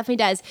does. Definitely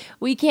does.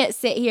 We can't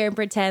sit here and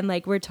pretend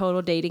we're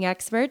total dating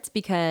experts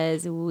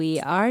because we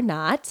are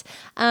not.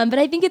 But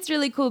I think it's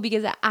really cool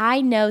because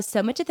I know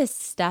so much of this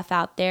stuff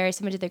out there,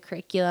 so much of the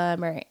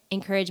curriculum or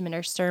encouragement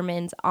or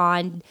sermons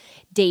on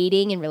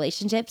dating and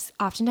relationships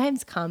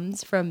oftentimes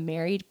comes from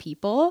married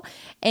people.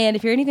 And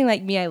if you're anything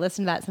like me, I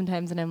listen to that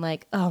sometimes and I'm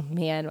like, oh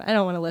man, I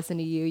don't want to listen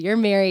to you. You're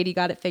married. You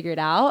got it figured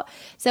out.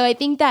 So I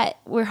think that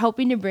we're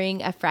hoping to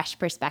bring a fresh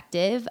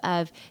perspective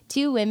of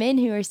 2 women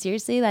who are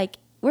seriously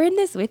we're in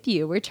this with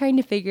you. We're trying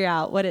to figure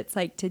out what it's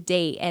like to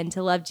date and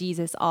to love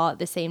Jesus all at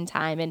the same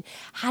time. And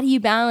how do you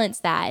balance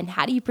that? And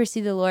how do you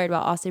pursue the Lord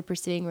while also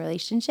pursuing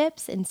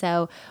relationships? And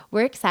so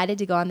we're excited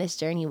to go on this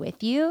journey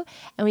with you.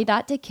 And we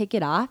thought to kick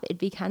it off, it'd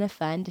be kind of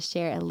fun to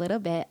share a little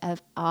bit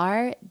of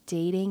our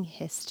dating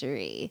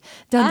history.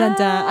 Dun, dun,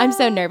 dun. I'm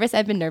so nervous.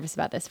 I've been nervous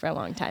about this for a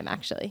long time,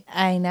 actually.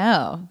 I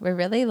know. We're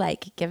really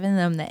giving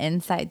them the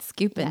inside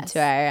scoop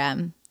into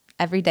our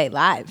everyday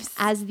lives.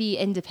 As the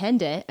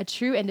independent, a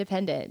true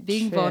independent,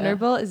 being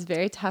vulnerable is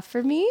very tough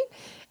for me.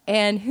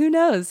 And who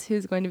knows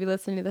who's going to be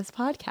listening to this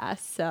podcast.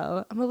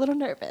 So I'm a little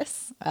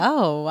nervous.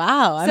 Oh,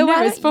 wow. I'm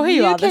nervous for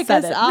you all of a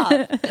sudden. Us off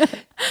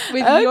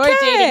with your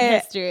dating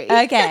history.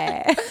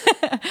 Okay.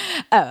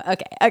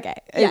 Okay.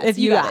 Yes, if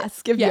you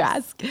ask.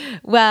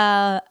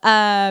 Well,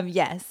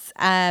 yes.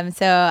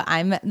 So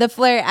I'm the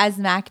flirt, as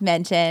Mac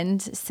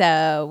mentioned.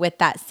 So with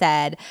that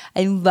said,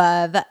 I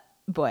love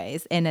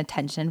boys and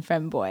attention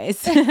from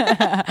boys,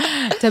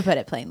 to put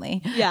it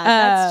plainly. Yeah,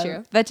 that's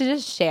true. But to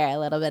just share a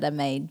little bit of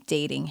my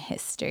dating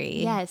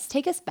history. Yes,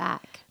 take us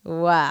back.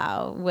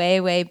 Wow,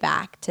 way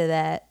back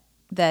to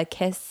the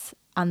kiss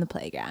on the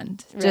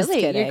playground. Really? Just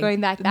kidding. You're going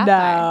back that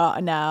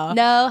far?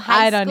 No. High school.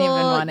 I don't even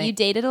want to. You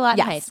dated a lot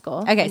in high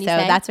school. Okay, so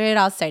that's where it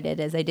all started.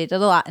 Is I dated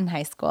a lot in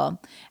high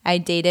school. I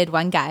dated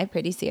one guy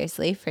pretty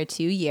seriously for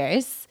 2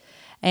 years,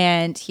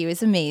 and he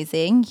was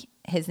amazing.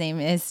 His name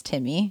is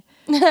Timmy.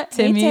 Hey,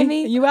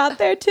 Timmy. You out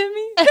there,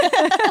 Timmy?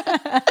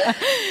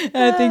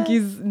 I think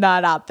he's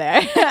not out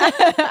there.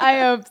 I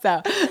hope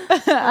so.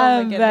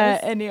 Oh my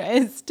goodness. But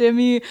anyways,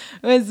 Timmy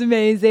was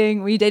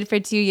amazing. We dated for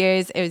 2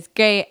 years. It was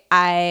great.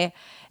 It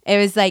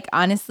was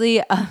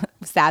honestly,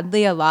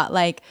 sadly, a lot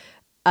like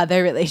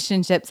other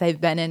relationships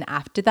I've been in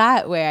after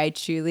that, where I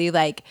truly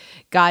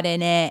got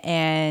in it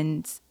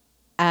and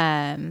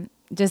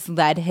just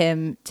led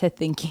him to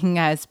thinking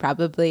I was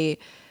probably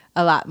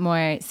a lot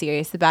more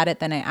serious about it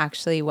than I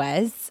actually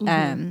was.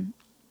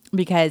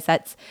 Because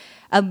that's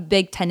a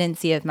big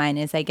tendency of mine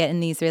is I get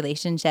in these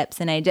relationships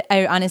and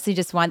I honestly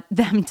just want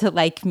them to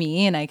like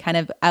me, and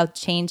I'll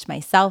change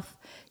myself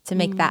to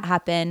make that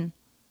happen.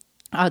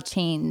 I'll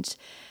change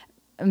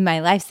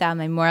my lifestyle,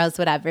 my morals,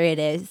 whatever it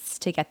is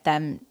to get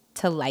them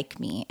to like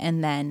me.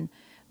 And then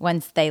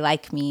once they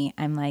like me,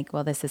 I'm like,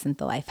 well, this isn't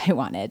the life I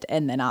wanted.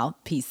 And then I'll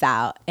peace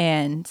out.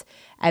 And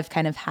I've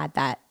kind of had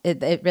that.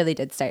 It really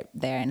did start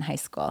there in high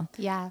school.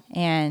 Yeah.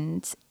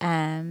 And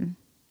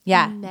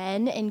And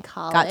then in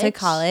college. got to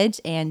college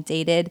and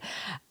dated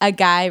a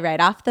guy right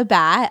off the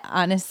bat.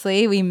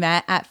 Honestly, we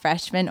met at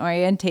freshman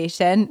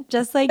orientation,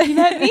 just like you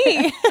met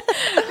me.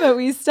 But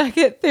we stuck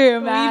it through.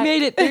 We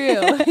made it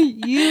through.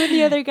 You and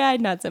the other guy,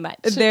 not so much.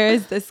 There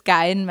was this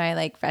guy in my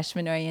like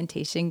freshman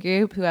orientation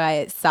group who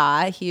I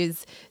saw. He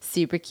was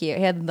super cute.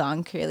 He had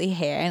long curly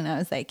hair, and I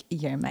was like,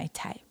 "You're my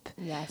type."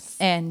 Yes.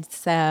 And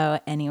so,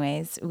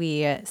 anyways,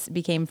 we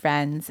became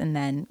friends, and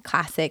then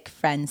classic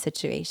friend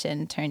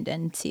situation turned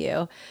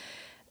into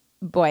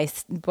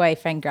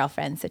boyfriend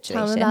girlfriend situation.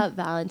 Tell them about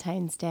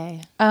Valentine's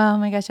Day. Oh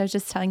my gosh, I was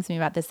just telling somebody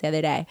about this the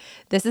other day.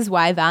 This is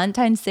why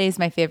Valentine's Day is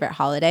my favorite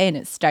holiday, and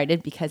it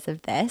started because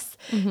of this.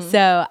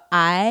 So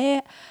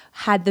I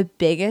had the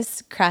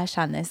biggest crush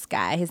on this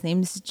guy. His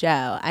name's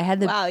Joe.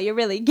 Wow, you're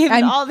really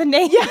giving all the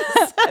names.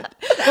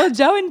 Well,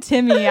 Joe and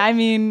Timmy, I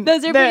mean,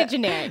 Those are pretty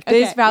generic.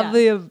 There's Okay,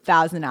 probably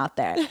 1,000 out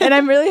there, and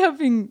I'm really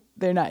hoping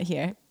they're not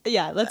here.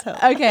 Yeah, let's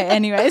hope. Okay,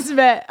 anyways,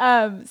 but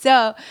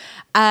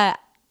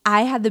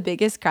I had the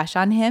biggest crush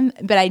on him,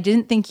 but I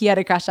didn't think he had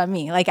a crush on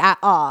me, like at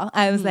all.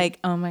 I was like,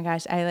 oh my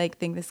gosh, I like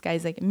think this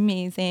guy's like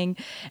amazing.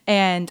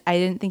 And I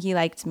didn't think he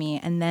liked me.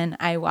 And then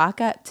I walk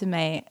up to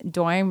my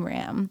dorm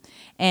room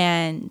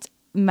and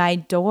my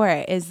door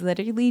is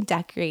literally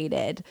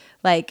decorated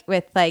like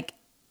with like,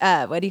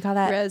 what do you call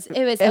that? Rose.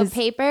 It was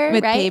paper,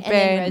 with right? paper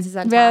And then roses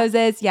on top.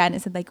 Roses, yeah. And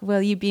it said like,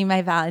 will you be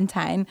my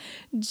Valentine?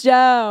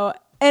 Joe.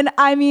 And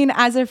I mean,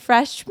 as a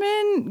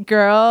freshman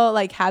girl,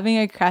 like having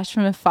a crush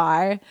from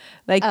afar,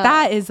 like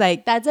that is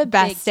like that's a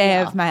best big day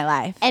deal. of my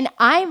life. And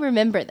I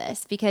remember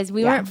this because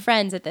we weren't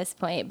friends at this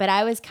point, but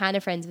I was kind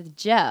of friends with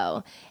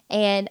Joe.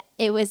 And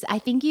it was, I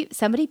think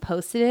somebody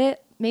posted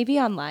it maybe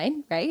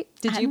online, right?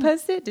 Did you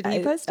post it? Did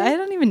he post it? I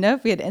don't even know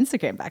if we had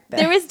Instagram back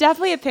then. There was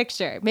definitely a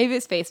picture. Maybe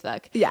it's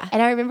Facebook. Yeah.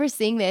 And I remember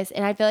seeing this,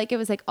 and I feel like it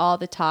was like all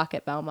the talk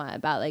at Belmont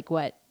about like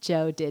what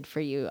Joe did for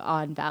you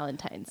on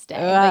Valentine's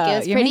Day. Like it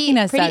was you're making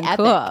us sound epic.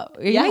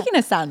 cool. You're making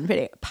us sound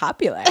pretty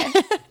popular.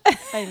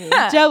 I mean,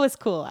 Joe was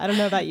cool. I don't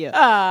know about you.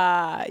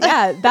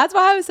 Yeah, that's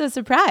why I was so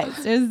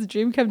surprised. It was a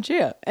dream come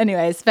true.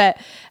 Anyways, but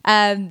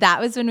that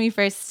was when we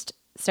first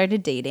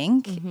started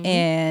dating,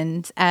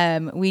 and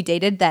we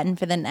dated then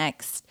for the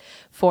next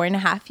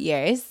 4.5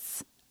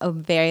 years, a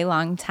very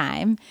long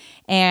time.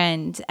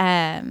 And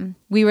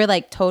we were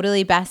like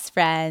totally best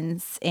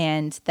friends.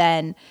 And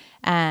then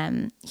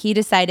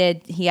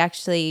he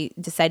actually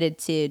decided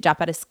to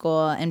drop out of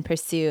school and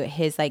pursue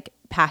his like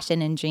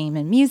passion and dream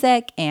in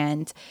music.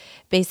 And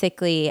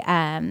basically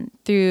and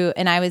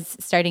I was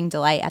starting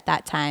Delight at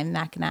that time.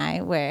 Mac and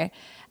I were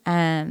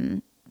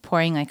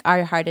pouring like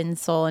our heart and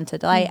soul into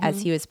Delight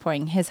as he was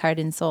pouring his heart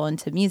and soul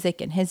into music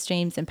and his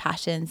dreams and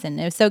passions. And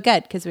it was so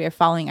good because we were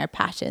following our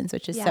passions,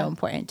 which is so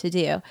important to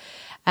do.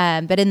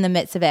 But in the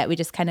midst of it, we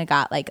just kind of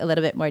got like a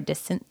little bit more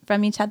distant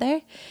from each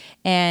other.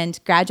 And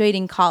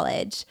graduating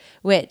college,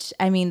 which,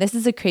 I mean, this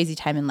is a crazy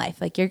time in life.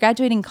 Like you're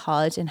graduating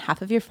college and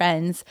half of your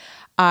friends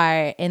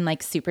are in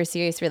like super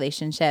serious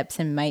relationships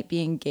and might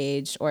be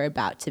engaged or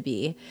about to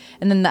be.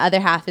 And then the other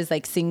half is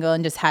like single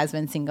and just has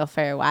been single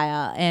for a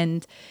while.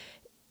 And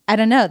I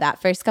don't know, that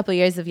first couple of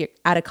years of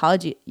out of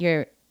college,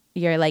 you're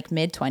like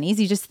mid-20s,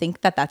 you just think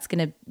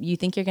you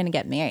think you're gonna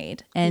get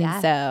married.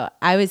 And so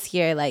I was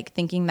here like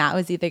thinking that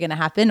was either gonna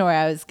happen or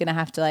I was gonna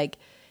have to like,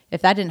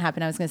 if that didn't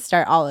happen, I was gonna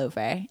start all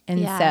over.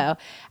 And so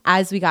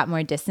as we got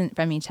more distant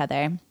from each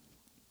other,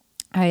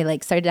 I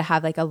like started to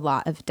have like a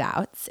lot of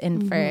doubts.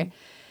 And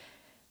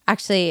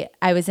actually,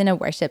 I was in a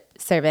worship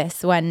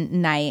service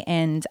one night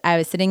and I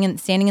was standing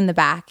in the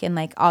back, and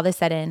like all of a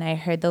sudden I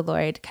heard the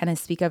Lord kind of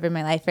speak over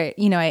my life. Or,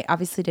 I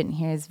obviously didn't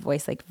hear his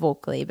voice like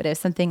vocally, but it was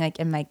something like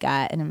in my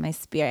gut and in my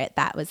spirit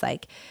that was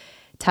like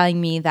telling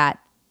me that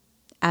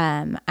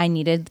I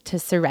needed to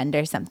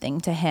surrender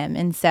something to him.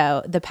 And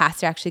so the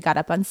pastor actually got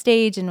up on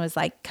stage and was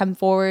like, come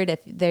forward if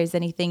there's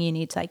anything you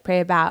need to like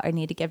pray about or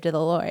need to give to the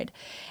Lord.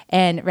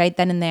 And right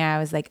then and there, I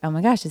was like, oh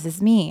my gosh, this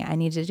is me. I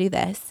need to do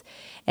this.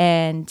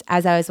 And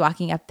as I was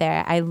walking up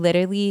there, I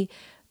literally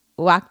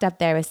walked up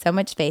there with so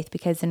much faith,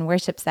 because in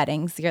worship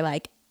settings, you're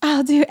like,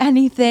 I'll do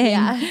anything.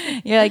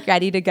 Yeah. You're like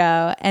ready to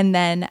go. And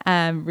then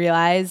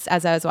realized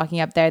as I was walking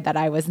up there that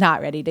I was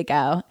not ready to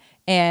go.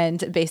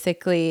 And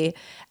basically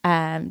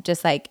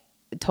just like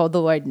told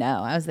the Lord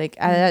no. I was like,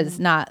 that is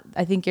not,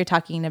 I think you're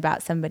talking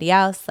about somebody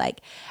else.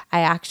 Like, I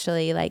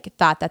actually like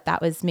thought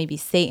that was maybe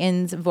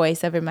Satan's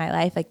voice over my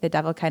life, like the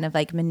devil kind of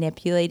like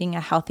manipulating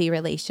a healthy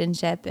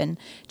relationship and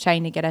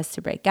trying to get us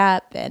to break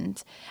up.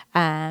 And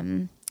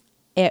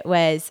it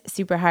was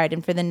super hard.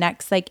 And for the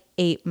next like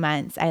 8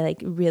 months, I like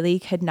really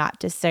could not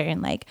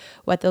discern like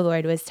what the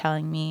Lord was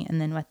telling me and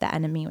then what the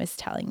enemy was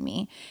telling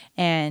me.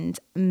 And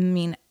I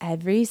mean,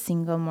 every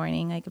single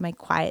morning, like my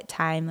quiet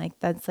time, like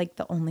that's like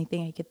the only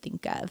thing I could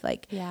think of.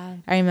 Like, I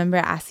remember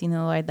asking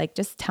the Lord, like,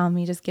 just tell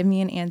me, just give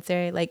me an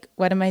answer. Like,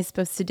 what am I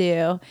supposed to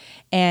do?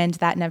 And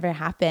that never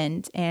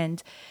happened.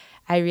 And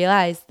I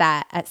realized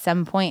that at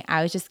some point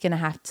I was just going to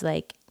have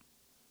to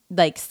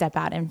like step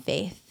out in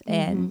faith.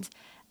 And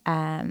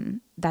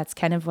that's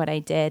kind of what I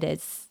did.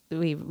 Is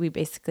we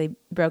basically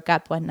broke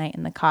up one night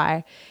in the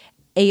car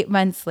 8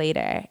 months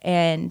later.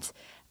 And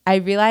I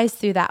realized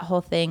through that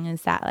whole thing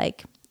is that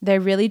like there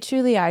really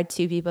truly are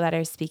two people that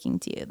are speaking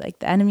to you, like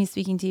the enemy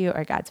speaking to you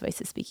or God's voice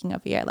is speaking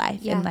over your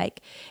life. And like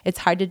it's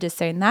hard to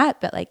discern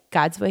that, but like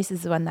God's voice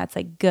is the one that's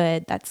like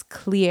good, that's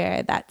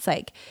clear, that's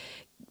like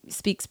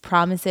speaks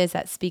promises,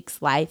 that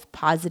speaks life,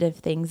 positive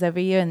things over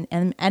you.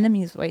 And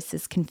enemy's voice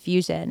is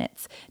confusion.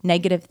 It's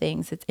negative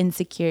things. It's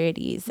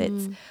insecurities.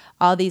 It's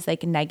all these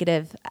like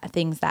negative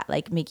things that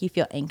like make you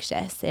feel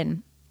anxious.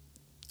 And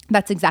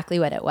that's exactly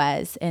what it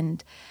was.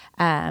 And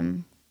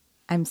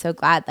I'm so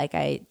glad like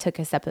I took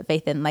a step of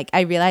faith. And like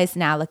I realize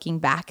now looking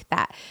back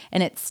that,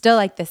 and it's still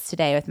like this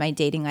today with my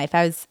dating life.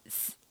 I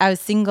was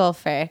single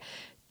for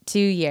 2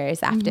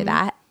 years after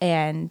that.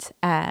 And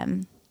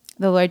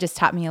the Lord just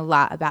taught me a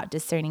lot about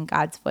discerning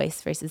God's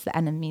voice versus the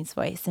enemy's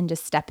voice and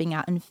just stepping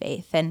out in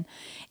faith. And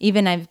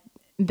even I've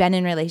been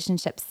in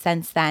relationships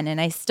since then, and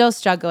I still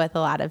struggle with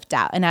a lot of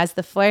doubt. And as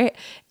the flirt,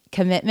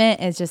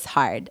 commitment is just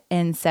hard.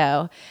 And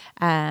so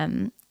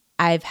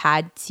I've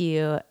had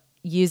to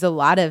use a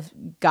lot of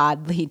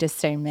godly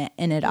discernment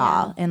in it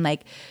all and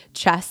like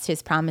trust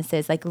his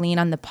promises, like lean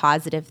on the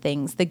positive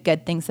things, the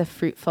good things, the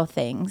fruitful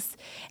things,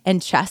 and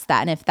trust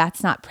that. And if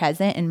that's not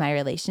present in my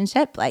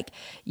relationship, like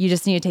you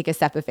just need to take a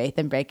step of faith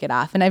and break it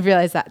off. And I've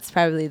realized that's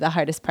probably the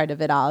hardest part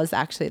of it all is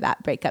actually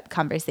that breakup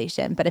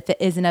conversation. But if it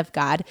isn't of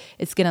God,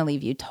 it's going to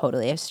leave you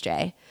totally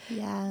astray.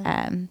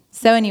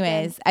 So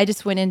anyways, I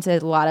just went into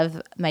a lot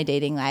of my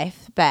dating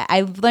life, but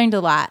I've learned a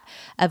lot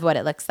of what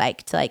it looks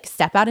like to like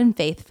step out in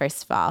faith,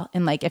 first of all.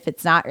 And like, if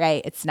it's not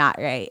right, it's not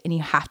right. And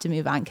you have to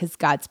move on because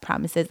God's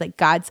promises, like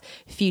God's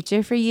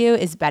future for you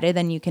is better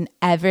than you can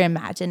ever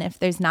imagine. If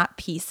there's not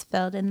peace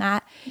filled in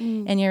that,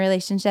 in your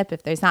relationship,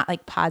 if there's not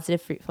like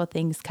positive, fruitful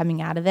things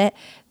coming out of it,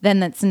 then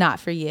that's not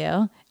for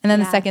you. And then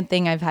the second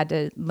thing I've had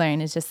to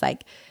learn is just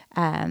like,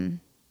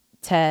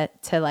 to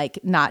like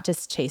not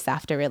just chase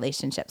after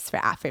relationships for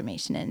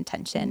affirmation and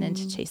attention and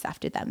to chase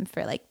after them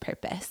for like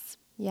purpose.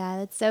 Yeah,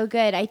 that's so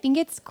good. I think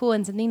it's cool,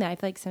 and something that I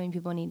feel like so many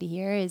people need to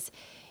hear is,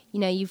 you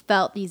know, you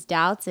felt these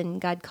doubts and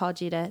God called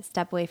you to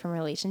step away from a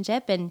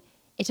relationship, and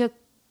it took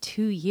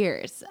 2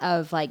 years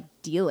of like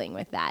dealing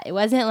with that. It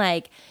wasn't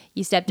like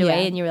you stepped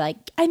away and you were like,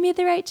 I made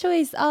the right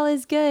choice, all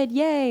is good,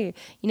 yay.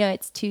 You know,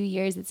 it's 2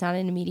 years. It's not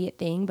an immediate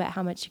thing, but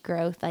how much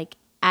growth, like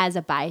as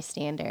a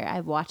bystander,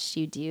 I've watched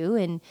you do.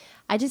 And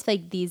I just feel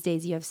like these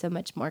days you have so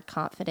much more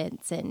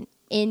confidence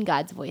in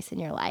God's voice in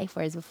your life,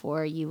 whereas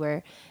before you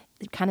were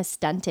kind of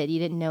stunted. You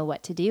didn't know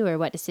what to do or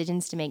what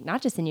decisions to make,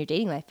 not just in your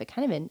dating life, but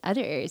kind of in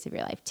other areas of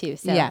your life too.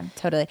 So yeah,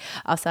 totally.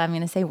 Also, I'm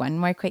going to say one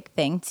more quick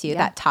thing too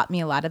that taught me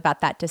a lot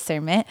about that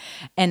discernment.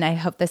 And I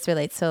hope this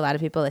relates to a lot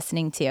of people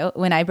listening too.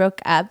 When I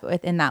broke up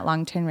within that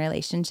long-term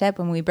relationship,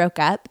 when we broke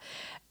up,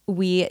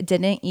 we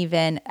didn't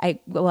even, I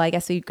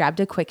guess we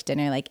grabbed a quick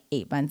dinner like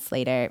 8 months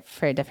later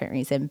for a different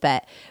reason,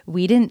 but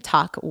we didn't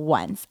talk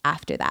once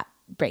after that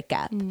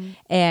breakup.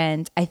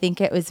 And I think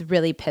it was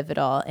really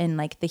pivotal in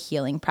like the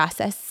healing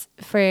process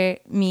for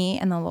me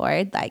and the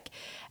Lord. Like,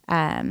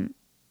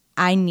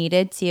 I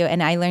needed to,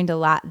 and I learned a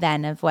lot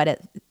then of what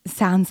it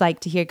sounds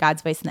like to hear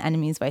God's voice and the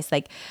enemy's voice.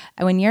 Like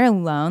when you're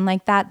alone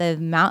like that, the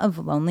amount of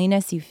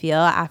loneliness you feel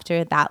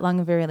after that long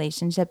of a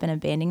relationship and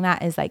abandoning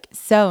that is like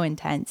so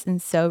intense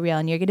and so real.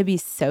 And you're going to be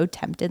so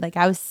tempted. Like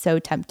I was so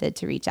tempted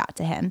to reach out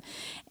to him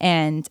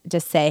and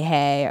just say,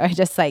 hey, or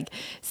just like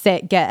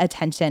get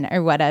attention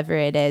or whatever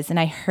it is. And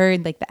I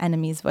heard like the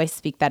enemy's voice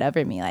speak that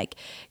over me, like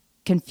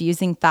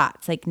confusing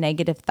thoughts, like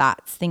negative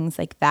thoughts, things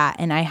like that.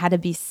 And I had to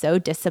be so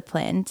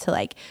disciplined to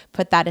like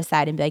put that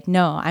aside and be like,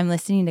 no, I'm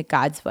listening to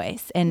God's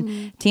voice.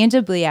 And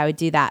tangibly, I would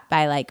do that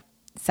by like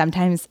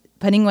sometimes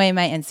putting away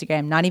my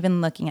Instagram, not even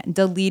looking at,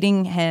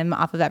 deleting him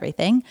off of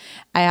everything.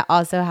 I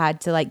also had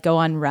to like go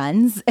on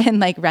runs and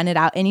like run it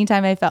out.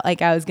 Anytime I felt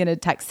like I was going to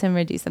text him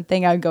or do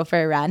something, I would go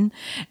for a run.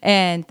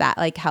 And that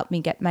like helped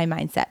me get my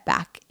mindset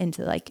back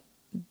into like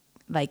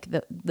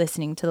the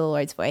listening to the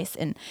Lord's voice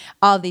and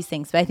all of these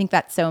things. But I think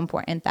that's so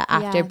important that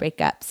after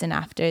breakups and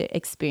after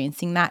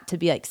experiencing that, to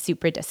be like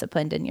super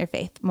disciplined in your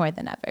faith more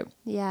than ever.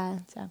 Yeah.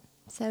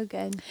 So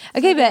good.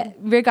 Okay. But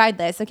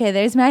regardless, okay,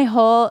 there's my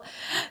whole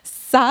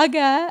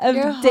saga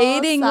of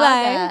dating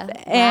life.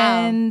 Wow.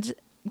 And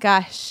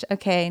Gosh,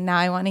 okay, now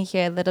I want to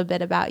hear a little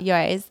bit about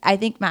yours. I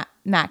think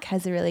Mac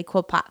has a really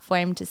cool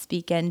platform to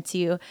speak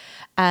into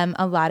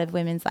a lot of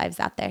women's lives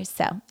out there.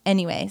 So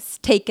anyways,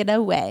 take it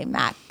away,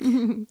 Mac.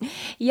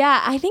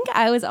 Yeah, I think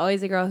I was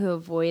always a girl who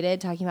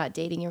avoided talking about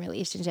dating and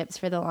relationships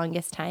for the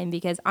longest time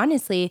because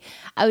honestly,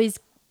 I was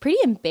pretty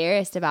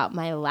embarrassed about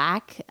my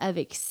lack of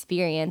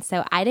experience.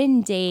 So I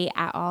didn't date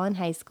at all in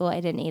high school.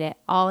 I didn't date at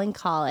all in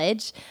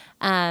college.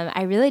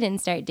 I really didn't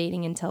start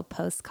dating until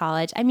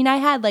post-college. I mean, I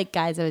had like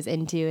guys I was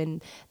into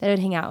and that I would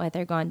hang out with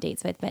or go on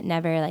dates with, but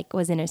never like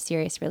was in a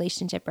serious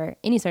relationship or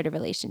any sort of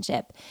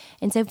relationship.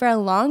 And so for a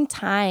long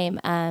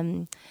time,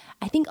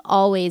 I think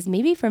always,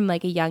 maybe from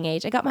like a young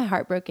age, I got my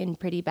heart broken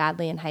pretty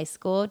badly in high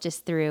school,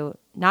 just through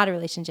not a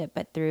relationship,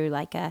 but through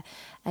like a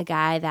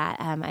guy that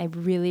I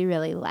really,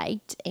 really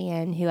liked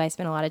and who I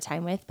spent a lot of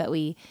time with. But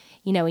he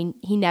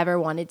never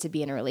wanted to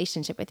be in a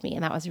relationship with me.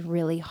 And that was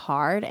really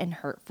hard and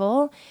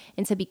hurtful.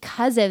 And so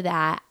because of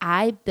that,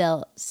 I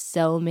built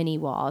so many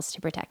walls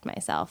to protect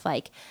myself.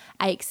 Like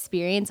I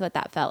experienced what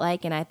that felt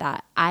like. And I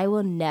thought, I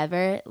will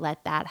never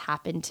let that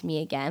happen to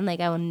me again.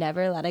 Like I will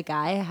never let a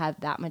guy have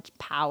that much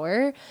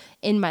power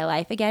in my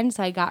life again.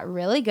 So I got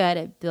really good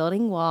at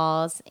building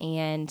walls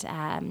and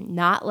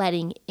not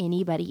letting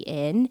anybody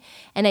in.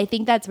 And I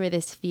think that's where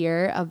this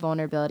fear of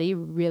vulnerability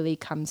really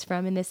comes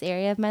from in this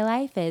area of my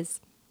life is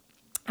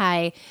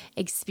I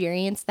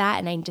experienced that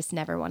and I just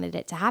never wanted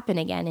it to happen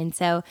again. And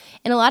so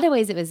in a lot of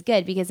ways it was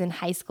good because in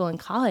high school and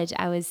college,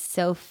 I was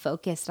so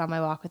focused on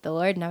my walk with the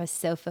Lord and I was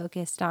so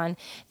focused on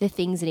the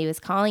things that he was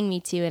calling me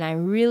to. And I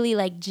really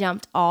like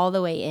jumped all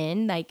the way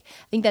in. Like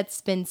I think that's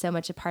been so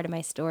much a part of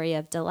my story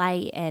of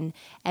Delight and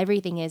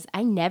everything is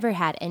I never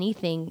had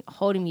anything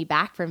holding me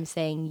back from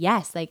saying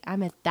yes. Like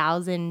I'm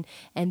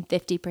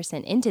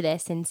 1,050% into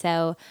this. And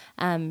so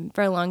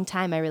for a long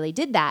time, I really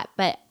did that,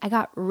 but I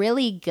got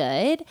really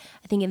good.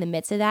 I think in the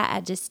midst of that,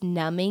 at just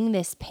numbing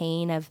this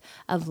pain of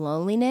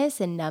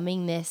loneliness and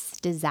numbing this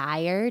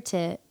desire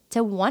to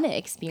want to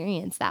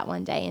experience that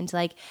one day and to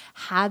like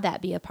have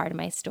that be a part of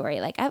my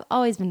story. Like I've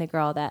always been the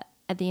girl that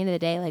at the end of the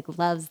day, like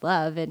loves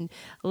love and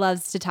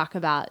loves to talk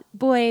about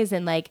boys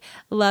and like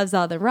loves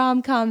all the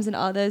rom-coms and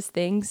all those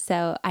things.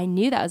 So I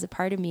knew that was a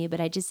part of me,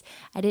 but I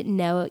didn't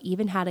know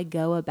even how to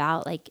go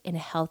about like in a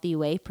healthy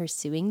way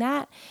pursuing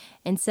that.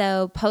 And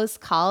so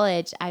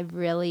post-college, I've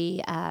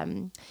really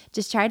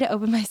just tried to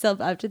open myself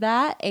up to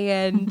that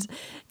and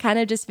kind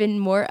of just been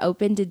more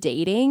open to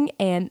dating.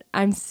 And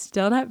I'm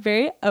still not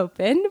very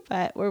open,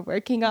 but we're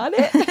working on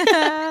it.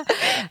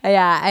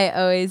 Yeah, I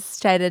always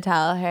try to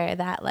tell her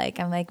that, like,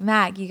 I'm like,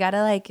 Mac, you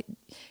gotta like,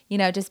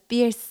 just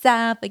be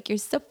yourself. Like, you're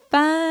so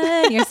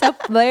fun. You're so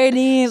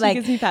flirty. Like,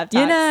 gives me pep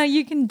talks.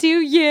 You can do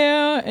you.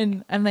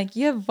 And I'm like,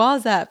 you have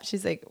walls up.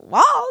 She's like,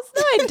 walls?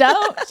 No, I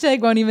don't. She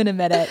like won't even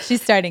admit it.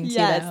 She's starting to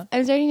though.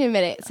 I'm starting to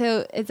admit it.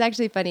 So it's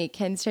actually funny.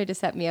 Ken's tried to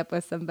set me up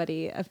with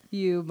somebody a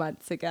few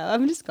months ago.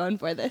 I'm just going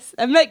for this.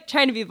 I'm like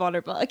trying to be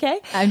vulnerable. Okay.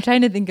 I'm trying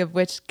to think of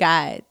which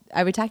guy.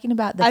 Are we talking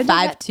about the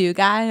 5'2"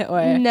 guy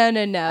or no?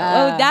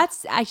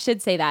 I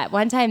should say that.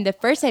 One time, the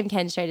first time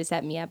Ken tried to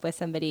set me up with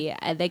somebody,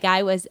 the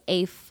guy was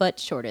a foot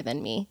shorter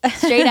than me,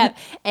 straight up.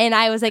 And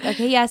I was like,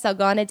 okay, yes, I'll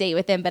go on a date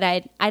with him. But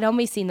I'd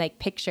only seen like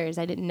pictures.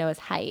 I didn't know his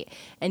height.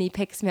 And he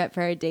picks me up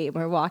for a date.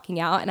 We're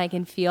walking out and I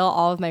can feel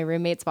all of my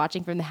roommates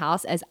watching from the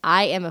house as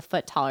I am a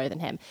foot taller than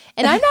him.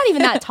 And I'm not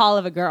even that tall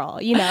of a girl,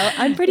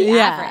 I'm pretty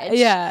average.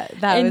 Yeah,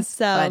 that was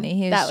funny.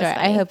 He was short.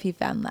 I hope he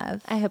found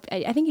love. I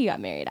think he got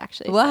married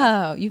actually.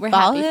 Wow, we're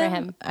happy for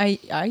him.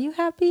 Are you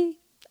happy?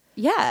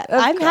 Yeah,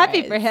 I'm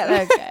happy for him.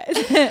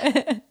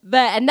 Okay.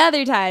 But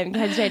another time,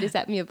 Ken tried to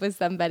set me up with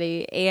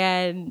somebody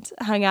and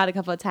hung out a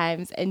couple of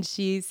times. And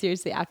she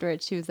seriously,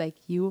 afterwards, she was like,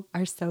 you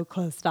are so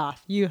closed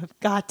off. You have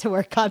got to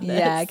work on this.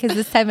 Yeah, because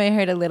this time I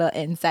heard a little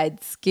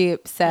inside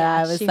scoop. So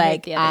I was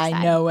like,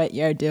 I know what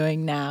you're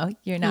doing now.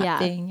 You're not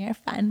being your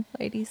fun,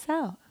 flirty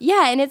self.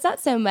 Yeah, and it's not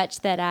so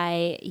much that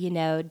I,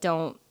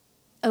 don't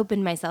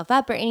open myself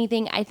up or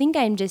anything. I think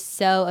I'm just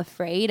so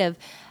afraid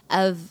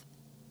of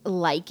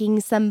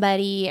liking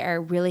somebody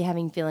or really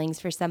having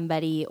feelings for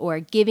somebody or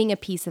giving a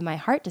piece of my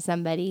heart to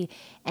somebody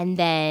and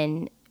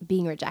then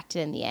being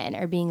rejected in the end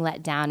or being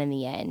let down in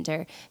the end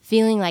or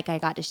feeling like I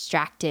got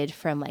distracted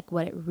from like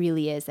what it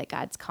really is that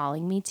God's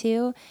calling me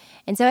to.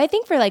 And so I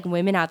think for like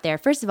women out there,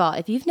 first of all,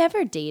 if you've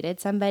never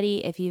dated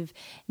somebody, if you've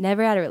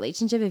never had a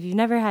relationship, if you've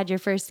never had your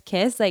first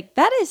kiss, like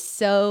that is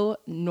so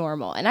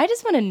normal. And I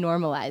just want to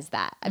normalize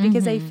that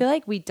because I feel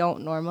like we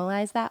don't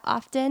normalize that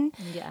often.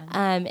 Yeah.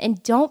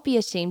 And don't be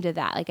ashamed of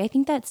that. Like, I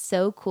think that's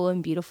so cool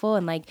and beautiful.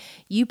 And like,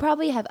 you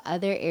probably have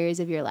other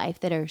areas of your life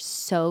that are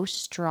so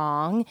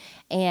strong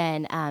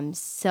and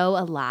so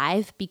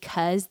alive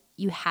because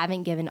you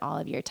haven't given all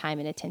of your time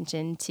and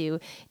attention to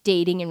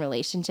dating and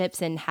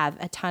relationships and have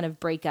a ton of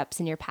breakups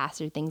in your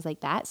past or things like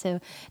that. So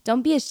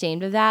don't be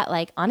ashamed of that.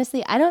 Like,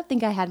 honestly, I don't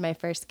think I had my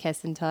first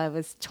kiss until I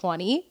was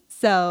 20.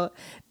 So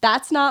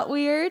that's not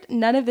weird.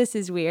 None of this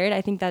is weird.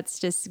 I think that's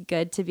just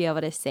good to be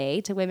able to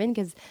say to women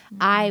because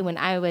when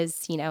I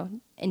was,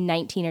 in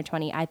 19 or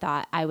 20, I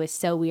thought I was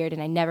so weird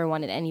and I never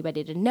wanted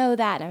anybody to know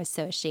that. And I was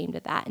so ashamed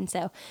of that. And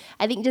so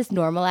I think just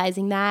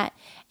normalizing that.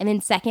 And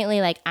then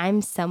secondly, like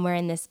I'm somewhere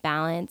in this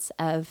balance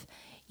of,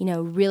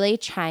 really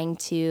trying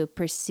to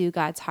pursue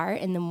God's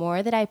heart. And the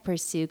more that I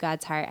pursue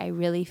God's heart, I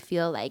really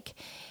feel like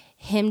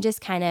him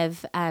just kind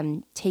of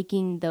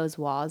taking those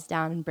walls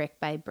down brick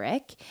by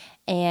brick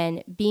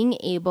and being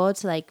able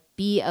to like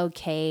be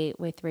okay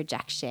with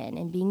rejection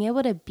and being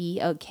able to be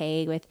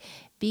okay with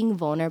being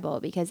vulnerable,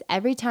 because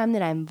every time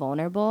that I'm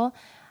vulnerable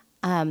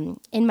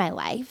in my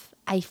life,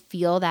 I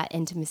feel that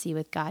intimacy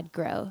with God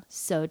grow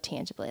so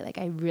tangibly. Like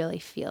I really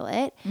feel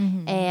it.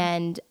 Mm-hmm.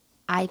 And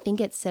I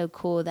think it's so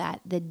cool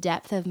that the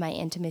depth of my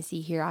intimacy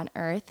here on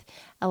earth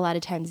a lot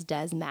of times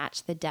does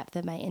match the depth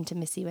of my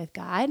intimacy with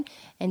God.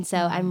 And so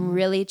I'm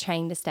really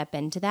trying to step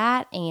into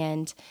that.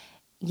 And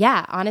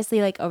yeah,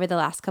 honestly, like over the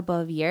last couple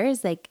of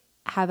years, like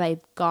have I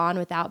gone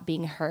without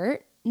being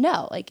hurt?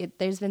 No, like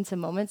there's been some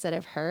moments that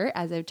have hurt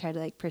as I've tried to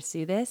like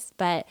pursue this.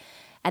 But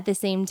at the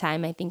same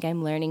time, I think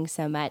I'm learning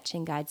so much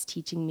and God's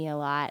teaching me a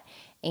lot.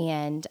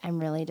 And I'm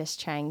really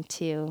just trying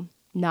to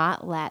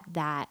not let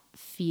that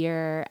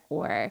fear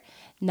or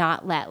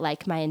not let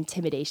like my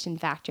intimidation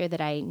factor that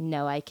I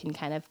know I can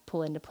kind of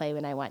pull into play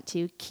when I want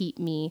to keep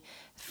me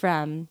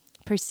from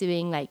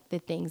pursuing like the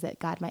things that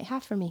God might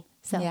have for me.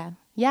 So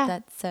yeah.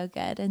 That's so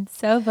good and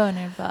so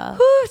vulnerable.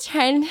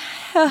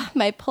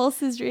 My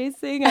pulse is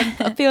racing.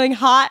 I'm feeling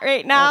hot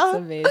right now.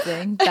 That's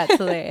amazing. That's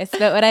hilarious.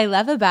 But what I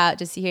love about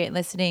just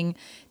listening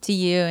to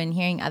you and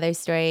hearing other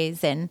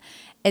stories, and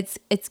it's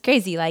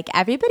crazy. Like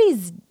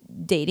everybody's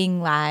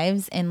dating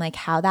lives and like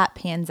how that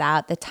pans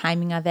out, the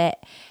timing of it,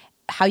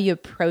 how you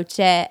approach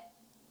it,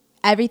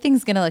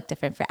 everything's going to look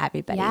different for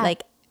everybody. Yeah.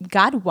 Like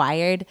God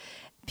wired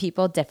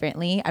people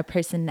differently, our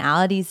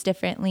personalities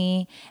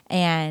differently,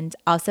 and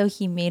also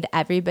he made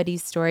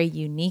everybody's story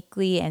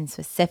uniquely and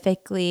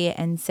specifically.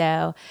 And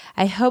so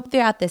I hope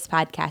throughout this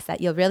podcast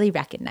that you'll really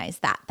recognize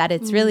that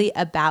it's really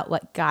about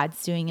what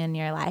God's doing in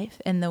your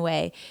life and the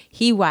way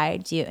he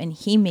wired you and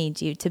he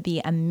made you to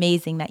be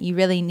amazing, that you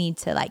really need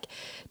to like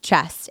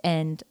trust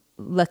and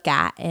look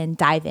at and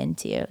dive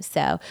into.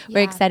 So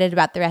we're excited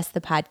about the rest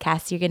of the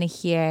podcast. You're going to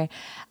hear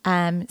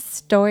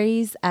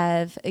stories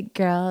of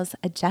girls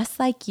just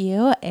like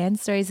you and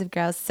stories of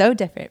girls so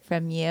different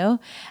from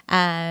you.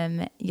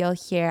 You'll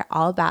hear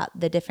all about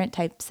the different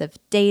types of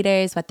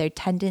daters, what their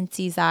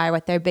tendencies are,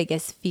 what their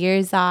biggest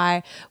fears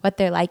are, what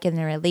they're like in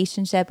their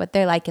relationship, what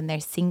they're like in their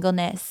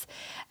singleness.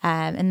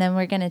 And then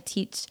we're going to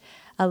teach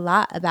a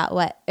lot about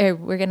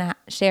we're going to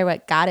share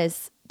what God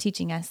is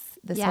teaching us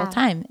this whole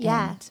time.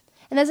 Yeah.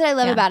 And that's what I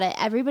love about it.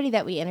 Everybody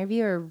that we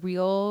interview are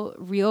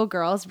real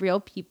girls,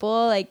 real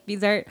people. Like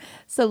these aren't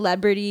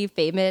celebrity,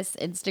 famous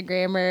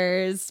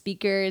Instagrammers,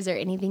 speakers, or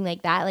anything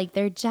like that. Like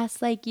they're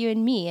just like you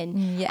and me.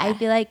 And I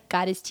feel like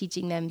God is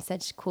teaching them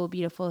such cool,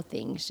 beautiful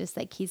things, just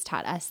like he's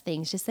taught us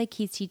things, just like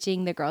he's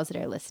teaching the girls that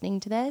are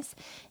listening to this.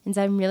 And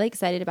so I'm really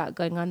excited about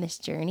going on this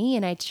journey.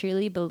 And I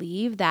truly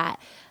believe that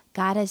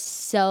God has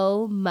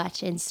so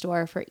much in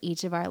store for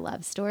each of our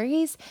love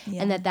stories,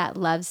 and that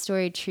love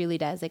story truly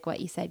does, like what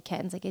you said,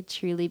 Ken's, like it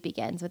truly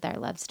begins with our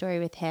love story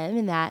with him.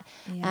 And that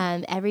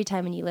every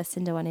time when you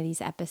listen to one of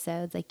these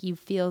episodes, like you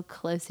feel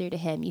closer to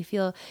him, you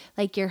feel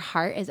like your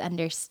heart is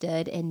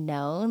understood and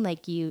known,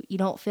 like you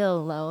don't feel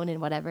alone in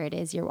whatever it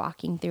is you're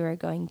walking through or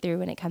going through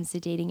when it comes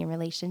to dating and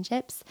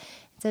relationships.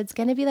 So it's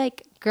going to be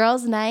like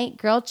girls' night,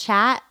 girl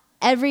chat,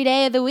 every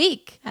day of the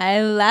week.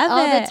 I love all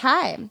it. All the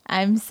time.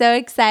 I'm so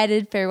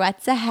excited for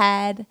what's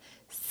ahead.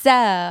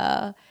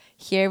 So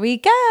here we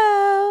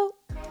go.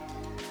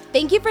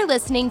 Thank you for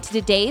listening to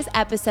today's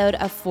episode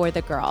of For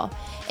the Girl.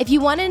 If you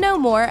want to know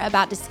more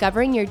about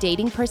discovering your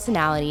dating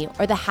personality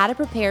or the How to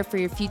Prepare for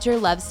Your Future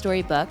Love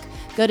Story book,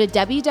 go to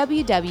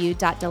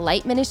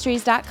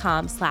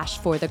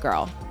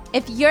www.delightministries.com/forthegirl.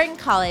 If you're in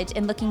college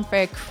and looking for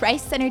a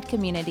Christ-centered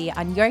community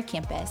on your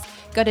campus,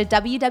 go to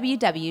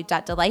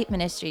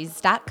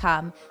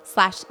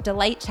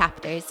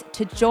www.delightministries.com/delight-chapters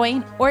to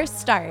join or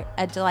start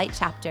a Delight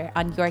chapter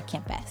on your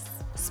campus.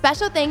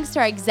 Special thanks to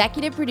our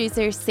executive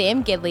producer,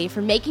 Sam Gidley,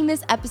 for making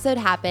this episode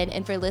happen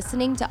and for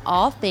listening to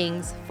all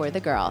things For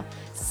the Girl.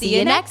 See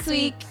you next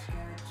week.